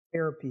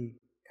therapy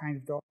kind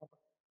of dog,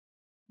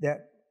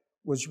 that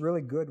was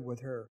really good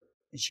with her,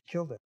 and she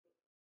killed it.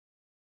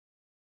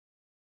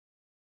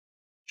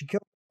 She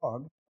killed the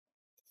dog.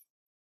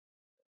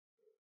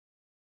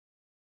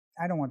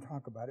 I don't want to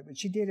talk about it, but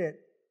she did it.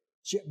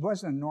 It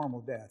wasn't a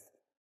normal death.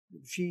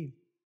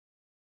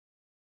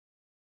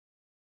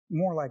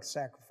 More like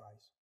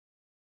sacrifice.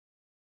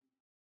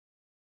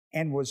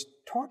 And was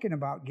talking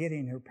about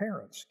killing her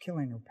parents.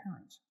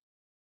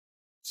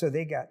 So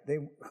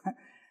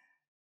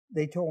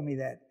They told me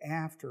that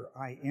after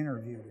I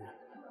interviewed her.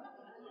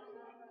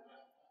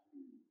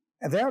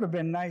 That would have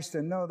been nice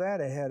to know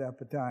that ahead of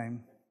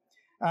time.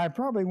 I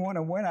probably wouldn't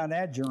have went on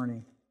that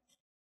journey.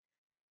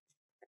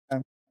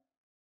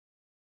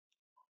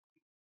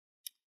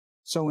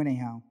 So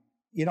anyhow,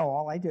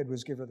 all I did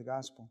was give her the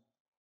gospel.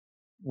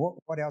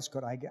 What else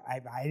could I get?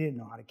 I didn't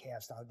know how to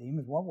cast out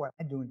demons. What would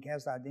I do in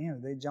cast out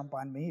demons? They'd jump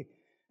on me.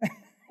 I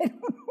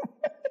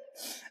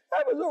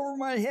was over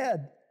my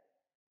head.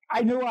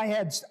 I knew I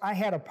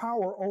had a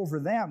power over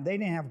them. They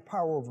didn't have a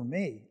power over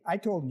me. I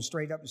told them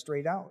straight up and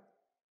straight out.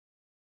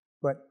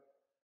 But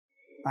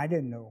I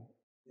didn't know.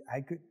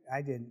 I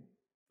didn't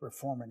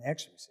perform an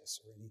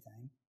exorcist or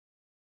anything.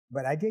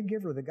 But I did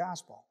give her the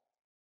gospel.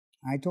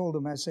 I told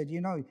him, I said,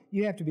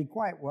 you have to be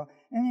quiet. Well,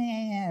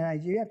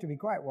 you have to be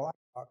quiet. Well,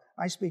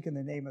 I speak in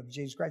the name of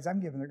Jesus Christ. I'm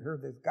giving her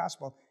the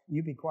gospel.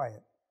 You be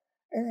quiet.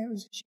 And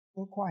she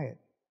was quiet.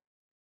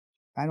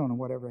 I don't know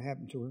whatever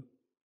happened to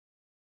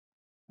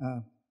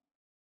her.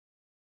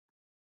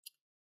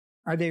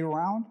 Are they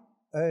around?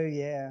 Oh,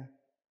 yeah.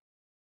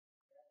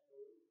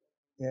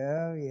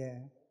 Oh, yeah.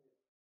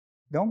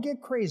 Don't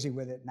get crazy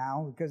with it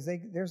now, because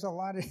there's a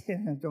lot of,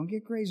 don't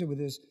get crazy with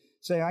this.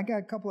 Say, I got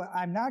a couple of,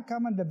 I'm not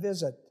coming to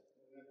visit.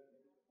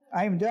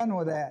 I am done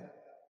with that.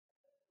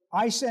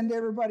 I send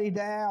everybody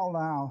to hell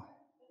now.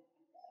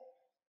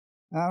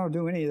 I don't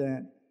do any of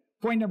that.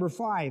 Point number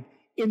 5.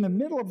 In the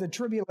middle of the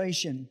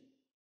tribulation,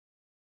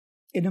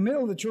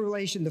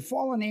 the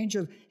fallen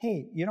angels,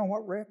 hey, you know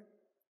what, Rick?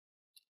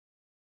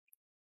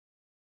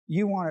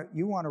 You want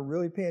to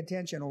really pay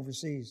attention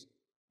overseas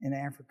in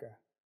Africa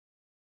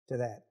to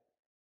that.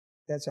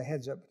 That's a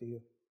heads up to you.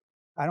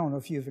 I don't know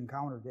if you've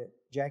encountered it.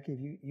 Jackie,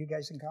 have you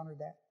guys encountered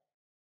that?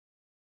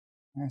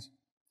 Yes.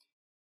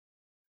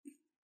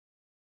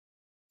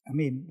 I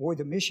mean, boy,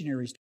 the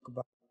missionaries talk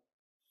about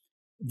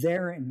it.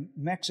 There in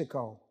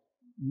Mexico,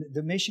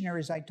 the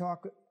missionaries I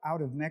talk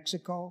out of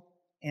Mexico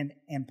and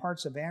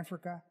parts of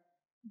Africa,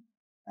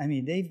 I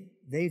mean,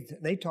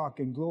 they talk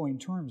in glowing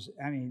terms.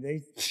 I mean,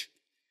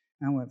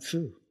 I went,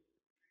 phew.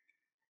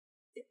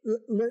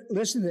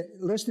 Listen to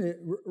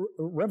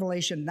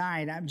Revelation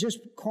 9. I'm just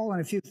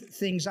calling a few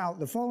things out.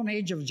 The fallen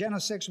age of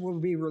Genesis will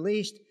be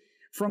released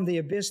from the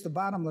abyss, the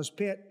bottomless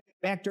pit,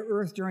 back to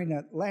earth during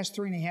the last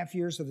 3.5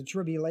 years of the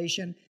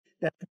tribulation.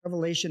 That's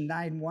Revelation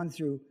 9, 1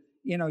 through,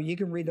 you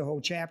can read the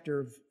whole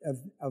chapter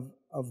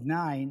of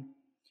 9.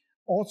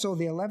 Also,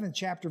 the 11th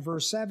chapter,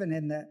 verse 7,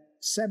 and the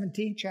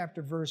 17th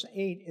chapter, verse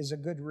 8 is a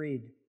good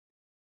read.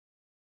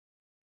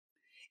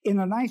 In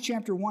the 9th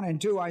chapter, 1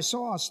 and 2, I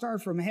saw a star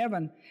from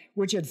heaven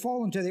which had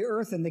fallen to the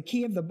earth, and the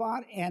key of the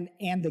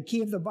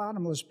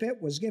bottomless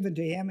pit was given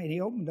to him, and he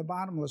opened the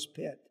bottomless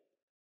pit.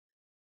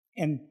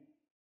 And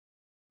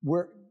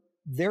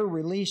they're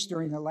released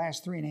during the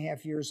last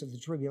 3.5 years of the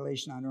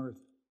tribulation on earth.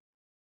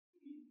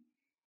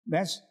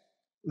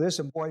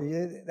 Listen, boy,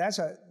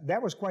 that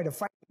was quite a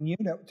fighting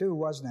unit too,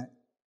 wasn't it?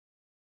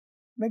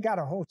 They got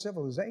a whole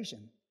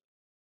civilization.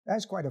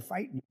 That's quite a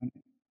fighting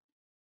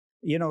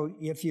unit.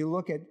 If you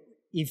look at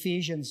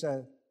Ephesians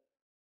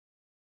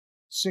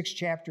 6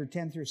 chapter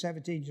 10 through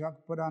 17, you have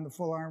to put on the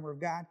full armor of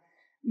God.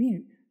 I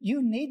mean,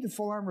 you need the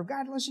full armor of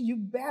God. Listen, you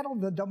battle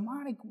the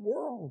demonic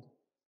world.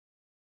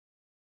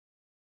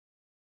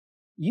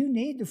 You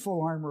need the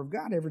full armor of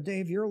God every day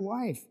of your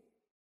life.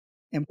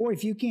 And boy,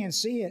 if you can't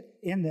see it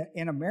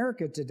in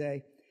America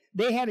today,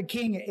 they had a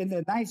king in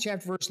the 9th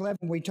chapter, verse 11.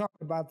 We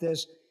talked about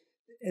this,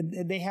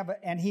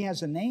 and he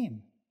has a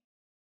name.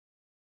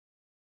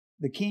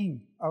 The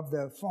king of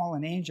the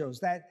fallen angels.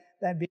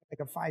 That'd be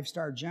like a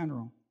 5-star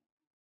general.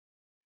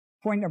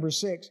 Point number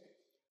 6.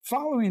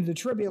 Following the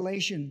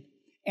tribulation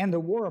and the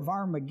war of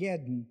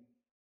Armageddon,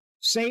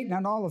 Satan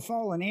and all the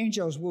fallen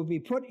angels will be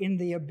put in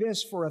the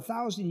abyss for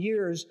 1,000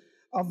 years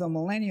of the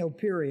millennial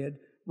period,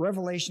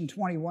 Revelation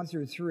 21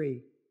 through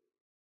 3.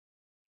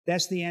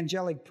 That's the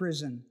angelic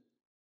prison.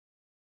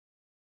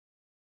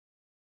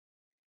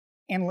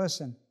 And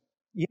listen,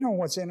 you know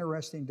what's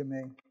interesting to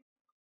me?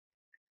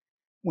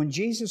 When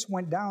Jesus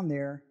went down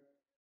there,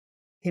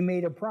 he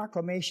made a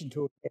proclamation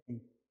to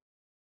them.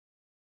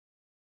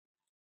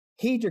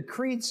 He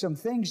decreed some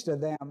things to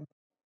them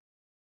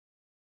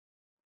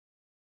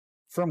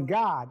from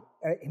God.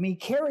 He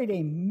carried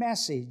a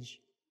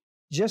message,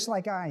 just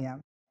like I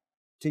am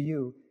to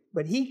you,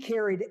 but he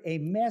carried a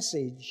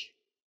message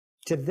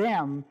to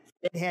them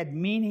that had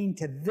meaning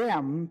to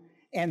them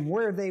and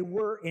where they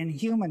were in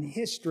human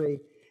history,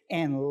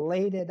 and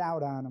laid it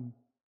out on them.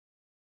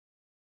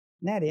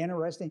 Isn't that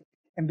interesting?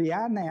 And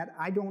beyond that,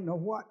 I don't know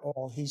what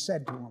all he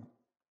said to them.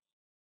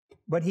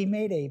 But he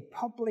made a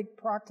public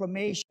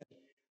proclamation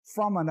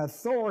from an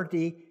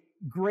authority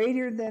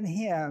greater than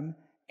him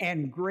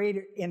and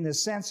greater in the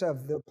sense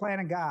of the plan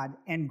of God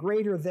and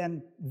greater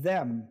than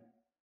them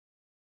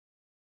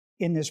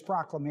in this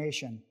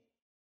proclamation.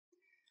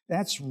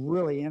 That's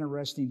really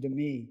interesting to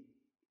me.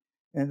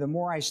 And the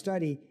more I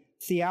study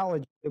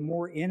theology, the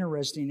more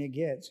interesting it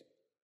gets.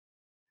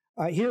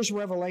 Here's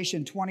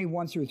Revelation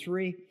 21 through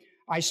 3.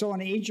 I saw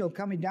an angel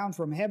coming down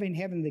from heaven,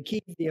 having the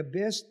key of the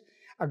abyss.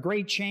 a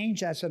great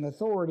change. That's an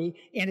authority.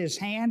 In his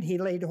hand, he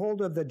laid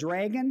hold of the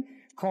dragon,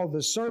 called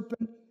the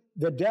serpent,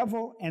 the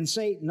devil, and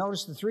Satan.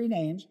 Notice the three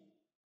names.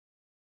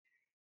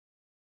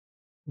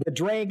 The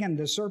dragon,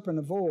 the serpent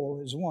of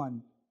old, is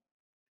one.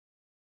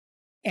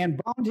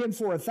 And bound him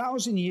for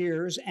 1,000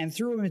 years and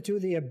threw him into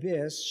the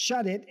abyss,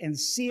 shut it and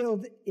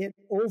sealed it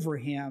over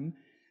him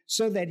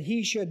so that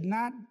he should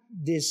not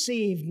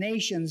deceive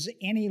nations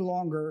any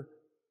longer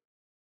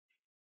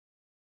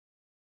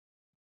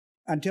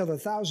until the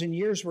 1,000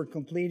 years were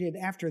completed.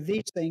 After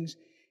these things,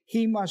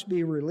 he must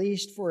be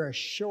released for a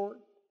short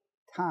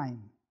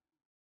time.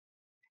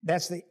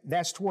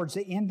 That's towards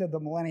the end of the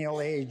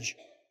millennial age.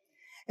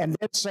 And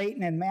then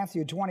Satan in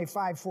Matthew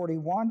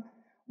 25:41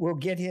 will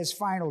get his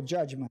final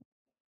judgment.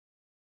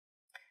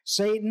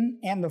 Satan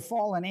and the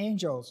fallen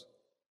angels.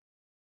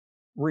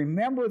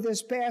 Remember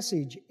this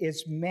passage.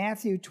 It's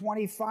Matthew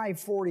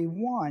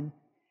 25:41.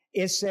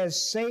 It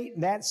says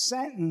Satan, that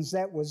sentence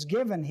that was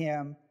given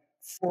him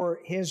for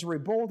his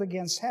revolt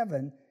against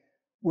heaven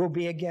will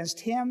be against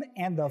him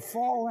and the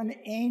fallen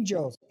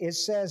angels. It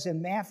says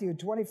in Matthew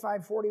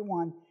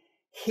 25:41,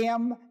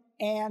 him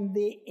and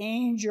the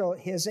angel,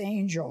 his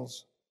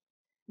angels.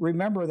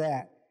 Remember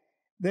that.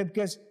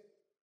 Because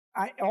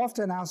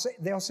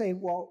they'll say,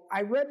 well,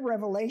 I read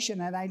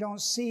Revelation and I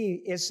don't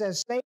see, it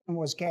says Satan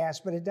was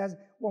cast, but it doesn't.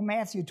 Well,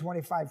 Matthew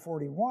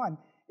 25:41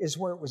 is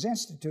where it was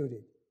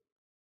instituted.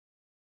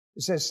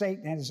 It says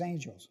Satan and his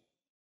angels.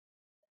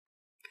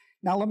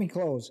 Now let me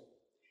close.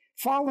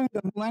 Following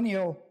the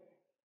millennium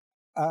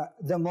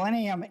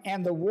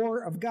and the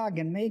war of Gog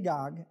and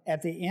Magog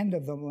at the end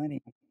of the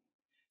millennium,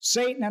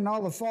 Satan and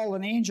all the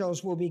fallen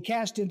angels will be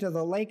cast into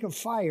the lake of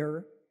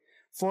fire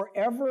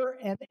forever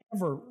and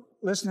ever.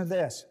 Listen to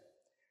this.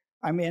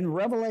 I'm in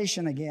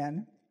Revelation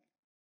again,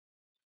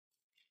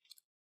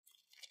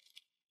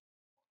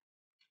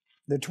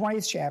 the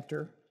 20th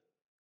chapter.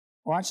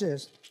 Watch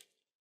this.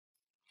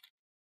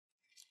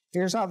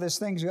 Here's how this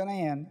thing's going to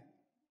end.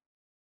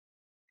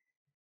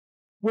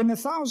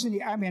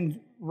 I'm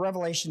in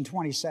Revelation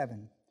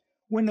 27.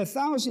 When the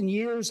 1,000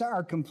 years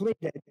are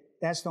completed,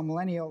 that's the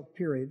millennial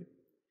period,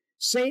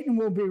 Satan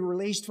will be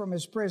released from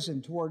his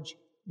prison towards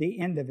the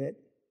end of it,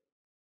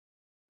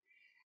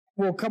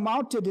 will come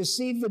out to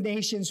deceive the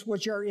nations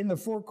which are in the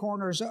four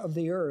corners of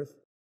the earth,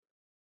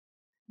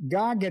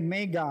 Gog and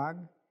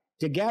Magog,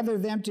 to gather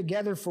them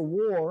together for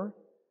war.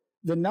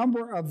 The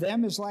number of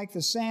them is like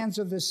the sands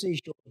of the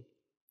seashore.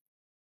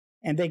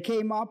 And they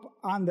came up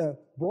on the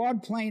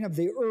broad plain of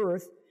the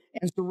earth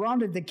and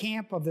surrounded the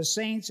camp of the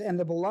saints and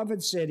the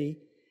beloved city,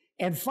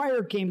 and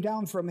fire came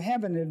down from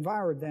heaven and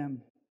devoured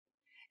them.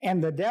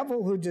 And the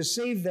devil who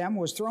deceived them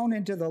was thrown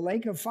into the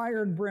lake of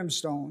fire and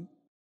brimstone.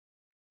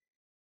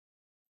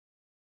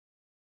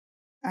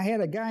 I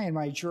had a guy in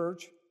my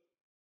church,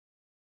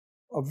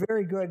 a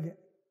very good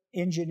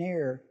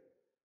engineer,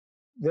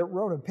 that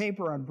wrote a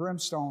paper on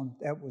brimstone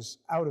that was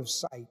out of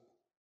sight.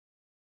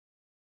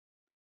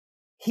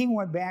 He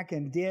went back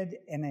and did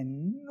an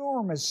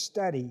enormous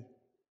study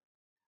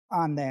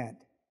on that.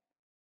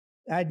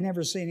 I'd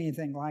never seen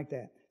anything like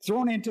that.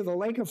 Thrown into the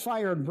lake of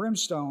fire and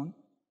brimstone.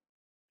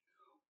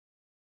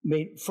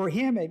 For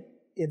him,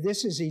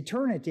 this is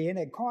eternity, and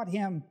it caught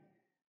him.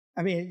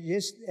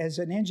 Just as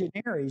an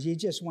engineer, he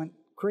just went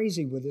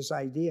crazy with this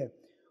idea.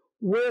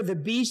 Where the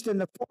beast and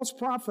the false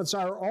prophets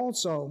are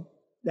also,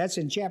 that's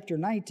in chapter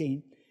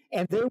 19,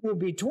 and they will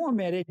be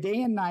tormented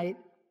day and night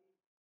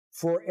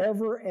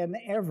forever and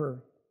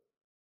ever.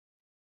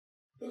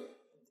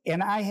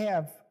 And I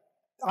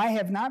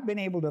have not been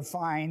able to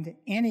find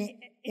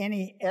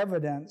any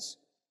evidence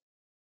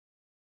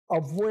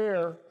of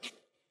where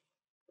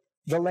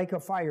the lake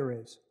of fire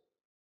is.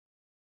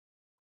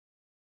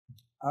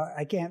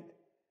 I can't.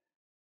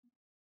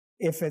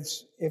 If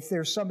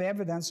there's some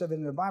evidence of it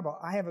in the Bible,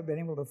 I haven't been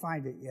able to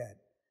find it yet.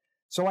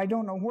 So I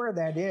don't know where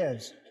that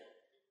is.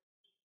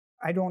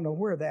 I don't know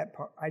where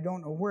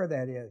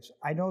that is.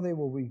 I know they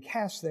will be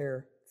cast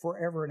there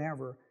forever and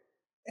ever.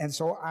 And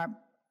so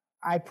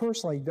I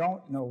personally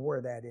don't know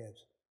where that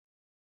is.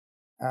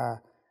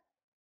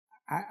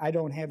 I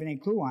don't have any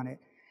clue on it.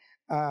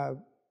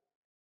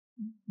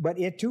 But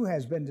it too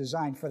has been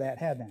designed for that,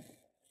 hasn't it?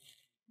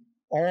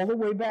 All the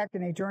way back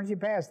in eternity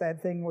past,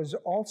 that thing was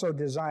also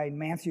designed,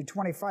 Matthew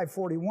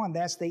 25:41.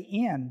 That's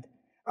the end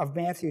of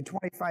Matthew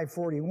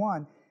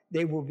 25:41.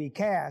 They will be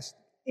cast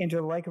into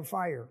the lake of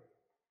fire.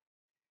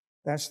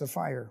 That's the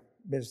fire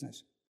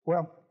business.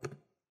 Well,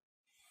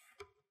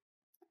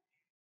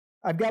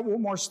 I've got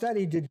one more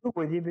study to do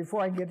with you before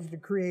I get into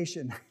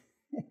creation.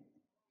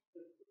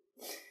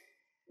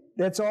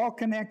 That's all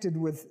connected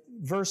with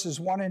verses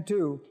 1 and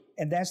 2,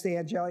 and that's the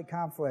angelic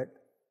conflict.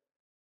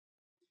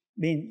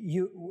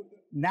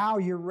 Now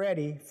you're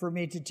ready for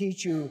me to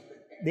teach you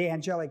the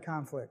angelic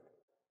conflict,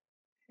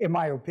 in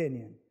my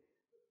opinion.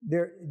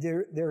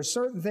 There are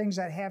certain things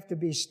that have to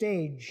be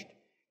staged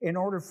in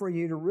order for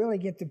you to really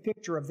get the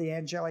picture of the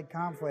angelic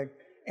conflict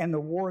and the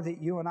war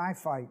that you and I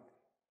fight.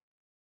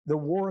 The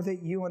war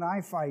that you and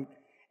I fight.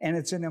 And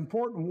it's an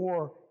important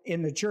war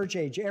in the church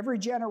age. Every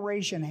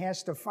generation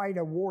has to fight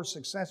a war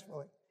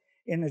successfully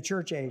in the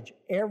church age.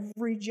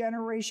 Every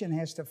generation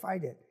has to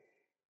fight it.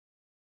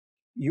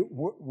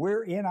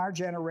 We're in our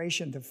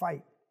generation to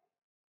fight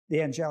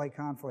the angelic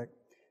conflict.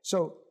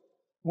 So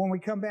when we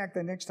come back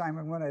the next time,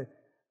 I'm going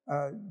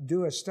to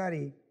do a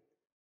study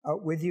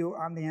with you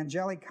on the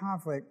angelic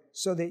conflict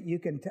so that you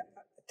can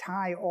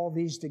tie all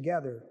these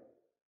together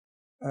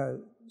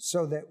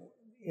so that...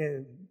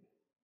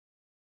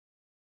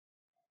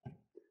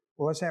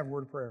 Well, let's have a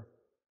word of prayer.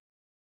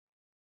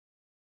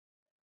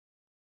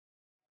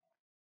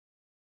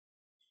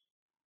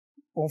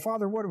 Well,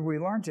 Father, what have we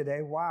learned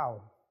today?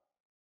 Wow.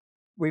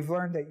 We've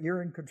learned that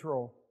you're in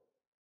control.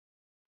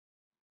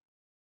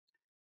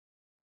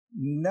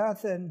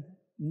 Nothing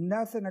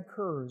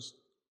occurs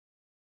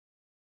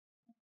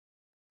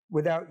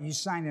without you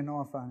signing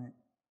off on it.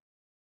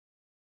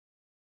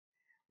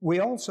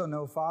 We also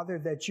know, Father,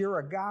 that you're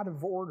a God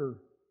of order.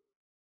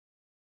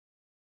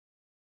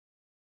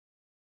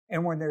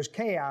 And when there's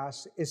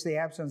chaos, it's the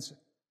absence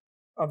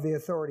of the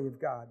authority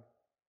of God.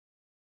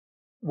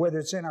 Whether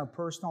it's in our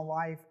personal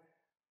life,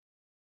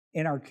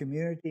 in our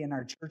community, in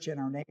our church, in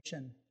our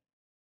nation.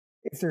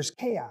 If there's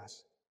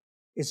chaos,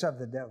 it's of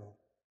the devil.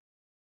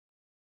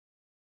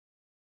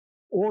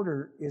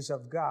 Order is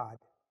of God.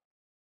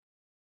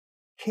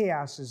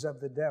 Chaos is of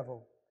the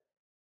devil.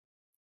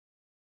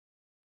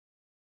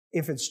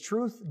 If it's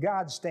truth,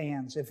 God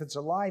stands. If it's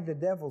a lie, the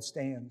devil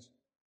stands.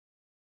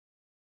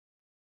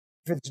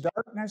 If it's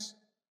darkness,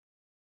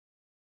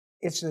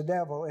 it's the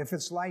devil. If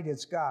it's light,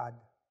 it's God.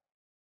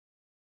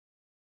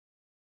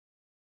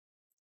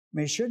 I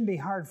mean, it shouldn't be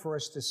hard for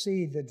us to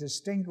see the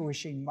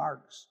distinguishing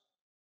marks,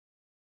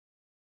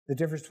 the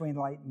difference between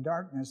light and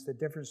darkness, the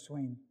difference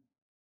between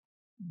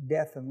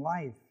death and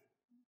life.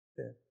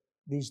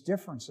 These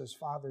differences,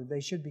 Father,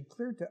 they should be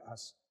clear to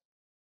us.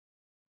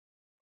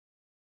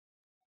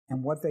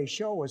 And what they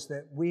show is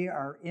that we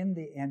are in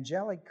the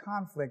angelic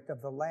conflict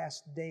of the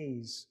last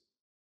days.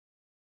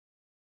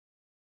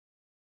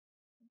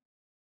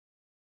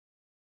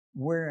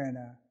 We're in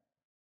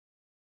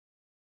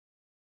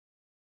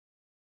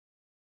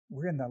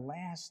the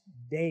last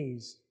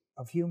days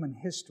of human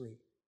history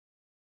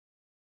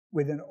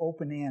with an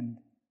open end.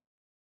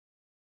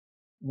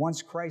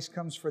 Once Christ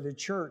comes for the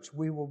church,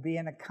 we will be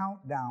in a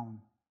countdown.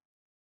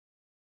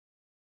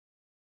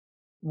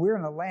 We're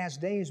in the last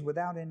days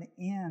without an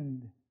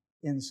end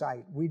in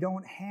sight. We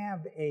don't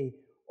have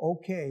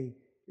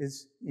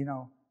it's,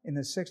 in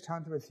the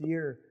 600th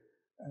year.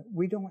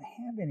 We don't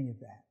have any of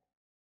that.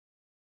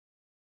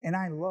 And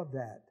I love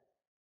that.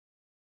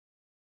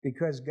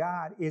 Because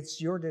God, it's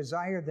your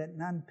desire that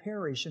none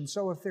perish. And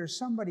so if there's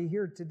somebody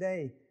here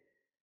today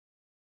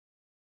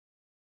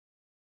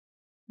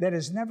that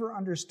has never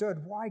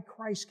understood why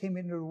Christ came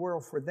into the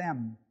world for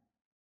them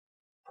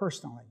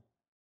personally,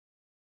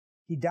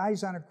 He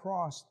dies on a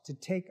cross to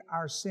take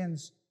our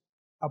sins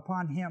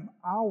upon Him,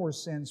 our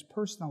sins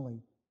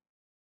personally.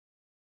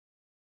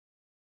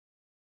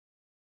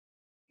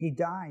 He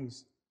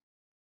dies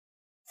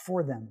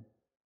for them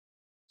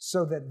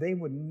so that they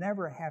would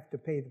never have to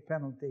pay the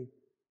penalty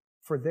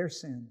for their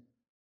sin.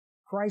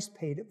 Christ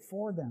paid it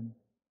for them.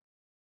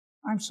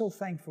 I'm so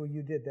thankful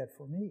you did that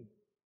for me.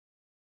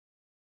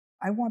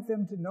 I want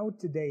them to know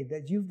today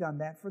that you've done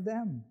that for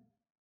them.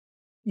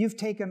 You've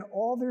taken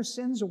all their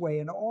sins away,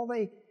 and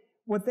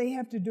what they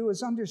have to do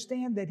is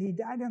understand that He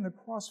died on the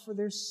cross for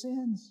their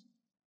sins.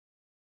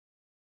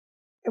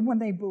 And when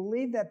they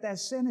believe that, that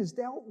sin is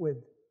dealt with,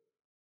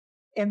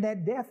 and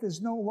that death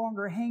is no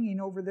longer hanging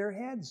over their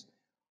heads,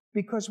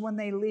 because when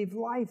they leave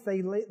life,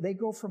 they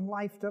go from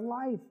life to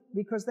life,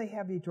 because they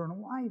have eternal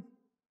life.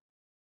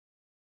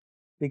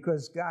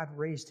 Because God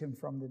raised Him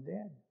from the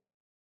dead.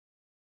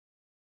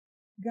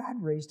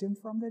 God raised Him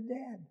from the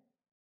dead.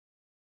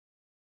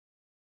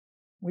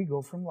 We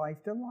go from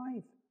life to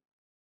life.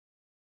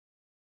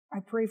 I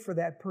pray for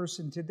that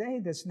person today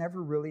that's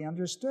never really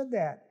understood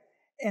that.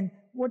 And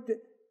what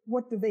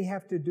do they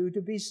have to do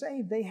to be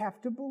saved? They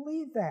have to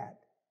believe that.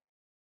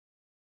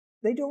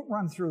 They don't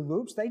run through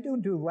loops. They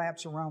don't do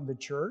laps around the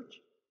church.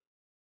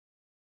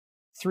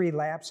 3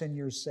 laps and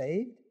you're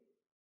saved.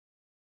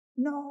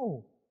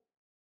 No.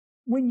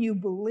 When you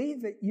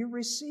believe it, you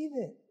receive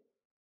it.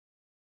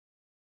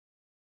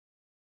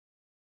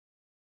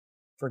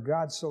 For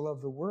God so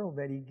loved the world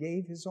that He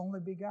gave His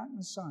only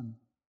begotten Son,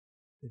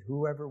 that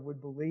whoever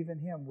would believe in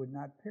Him would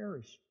not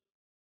perish,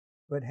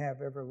 but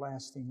have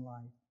everlasting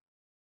life.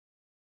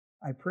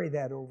 I pray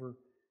that over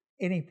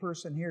any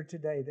person here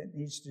today that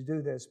needs to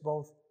do this,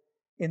 both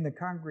in the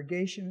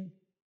congregation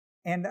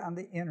and on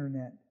the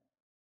internet.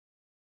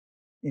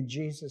 In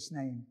Jesus'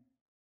 name,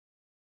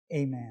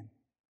 amen.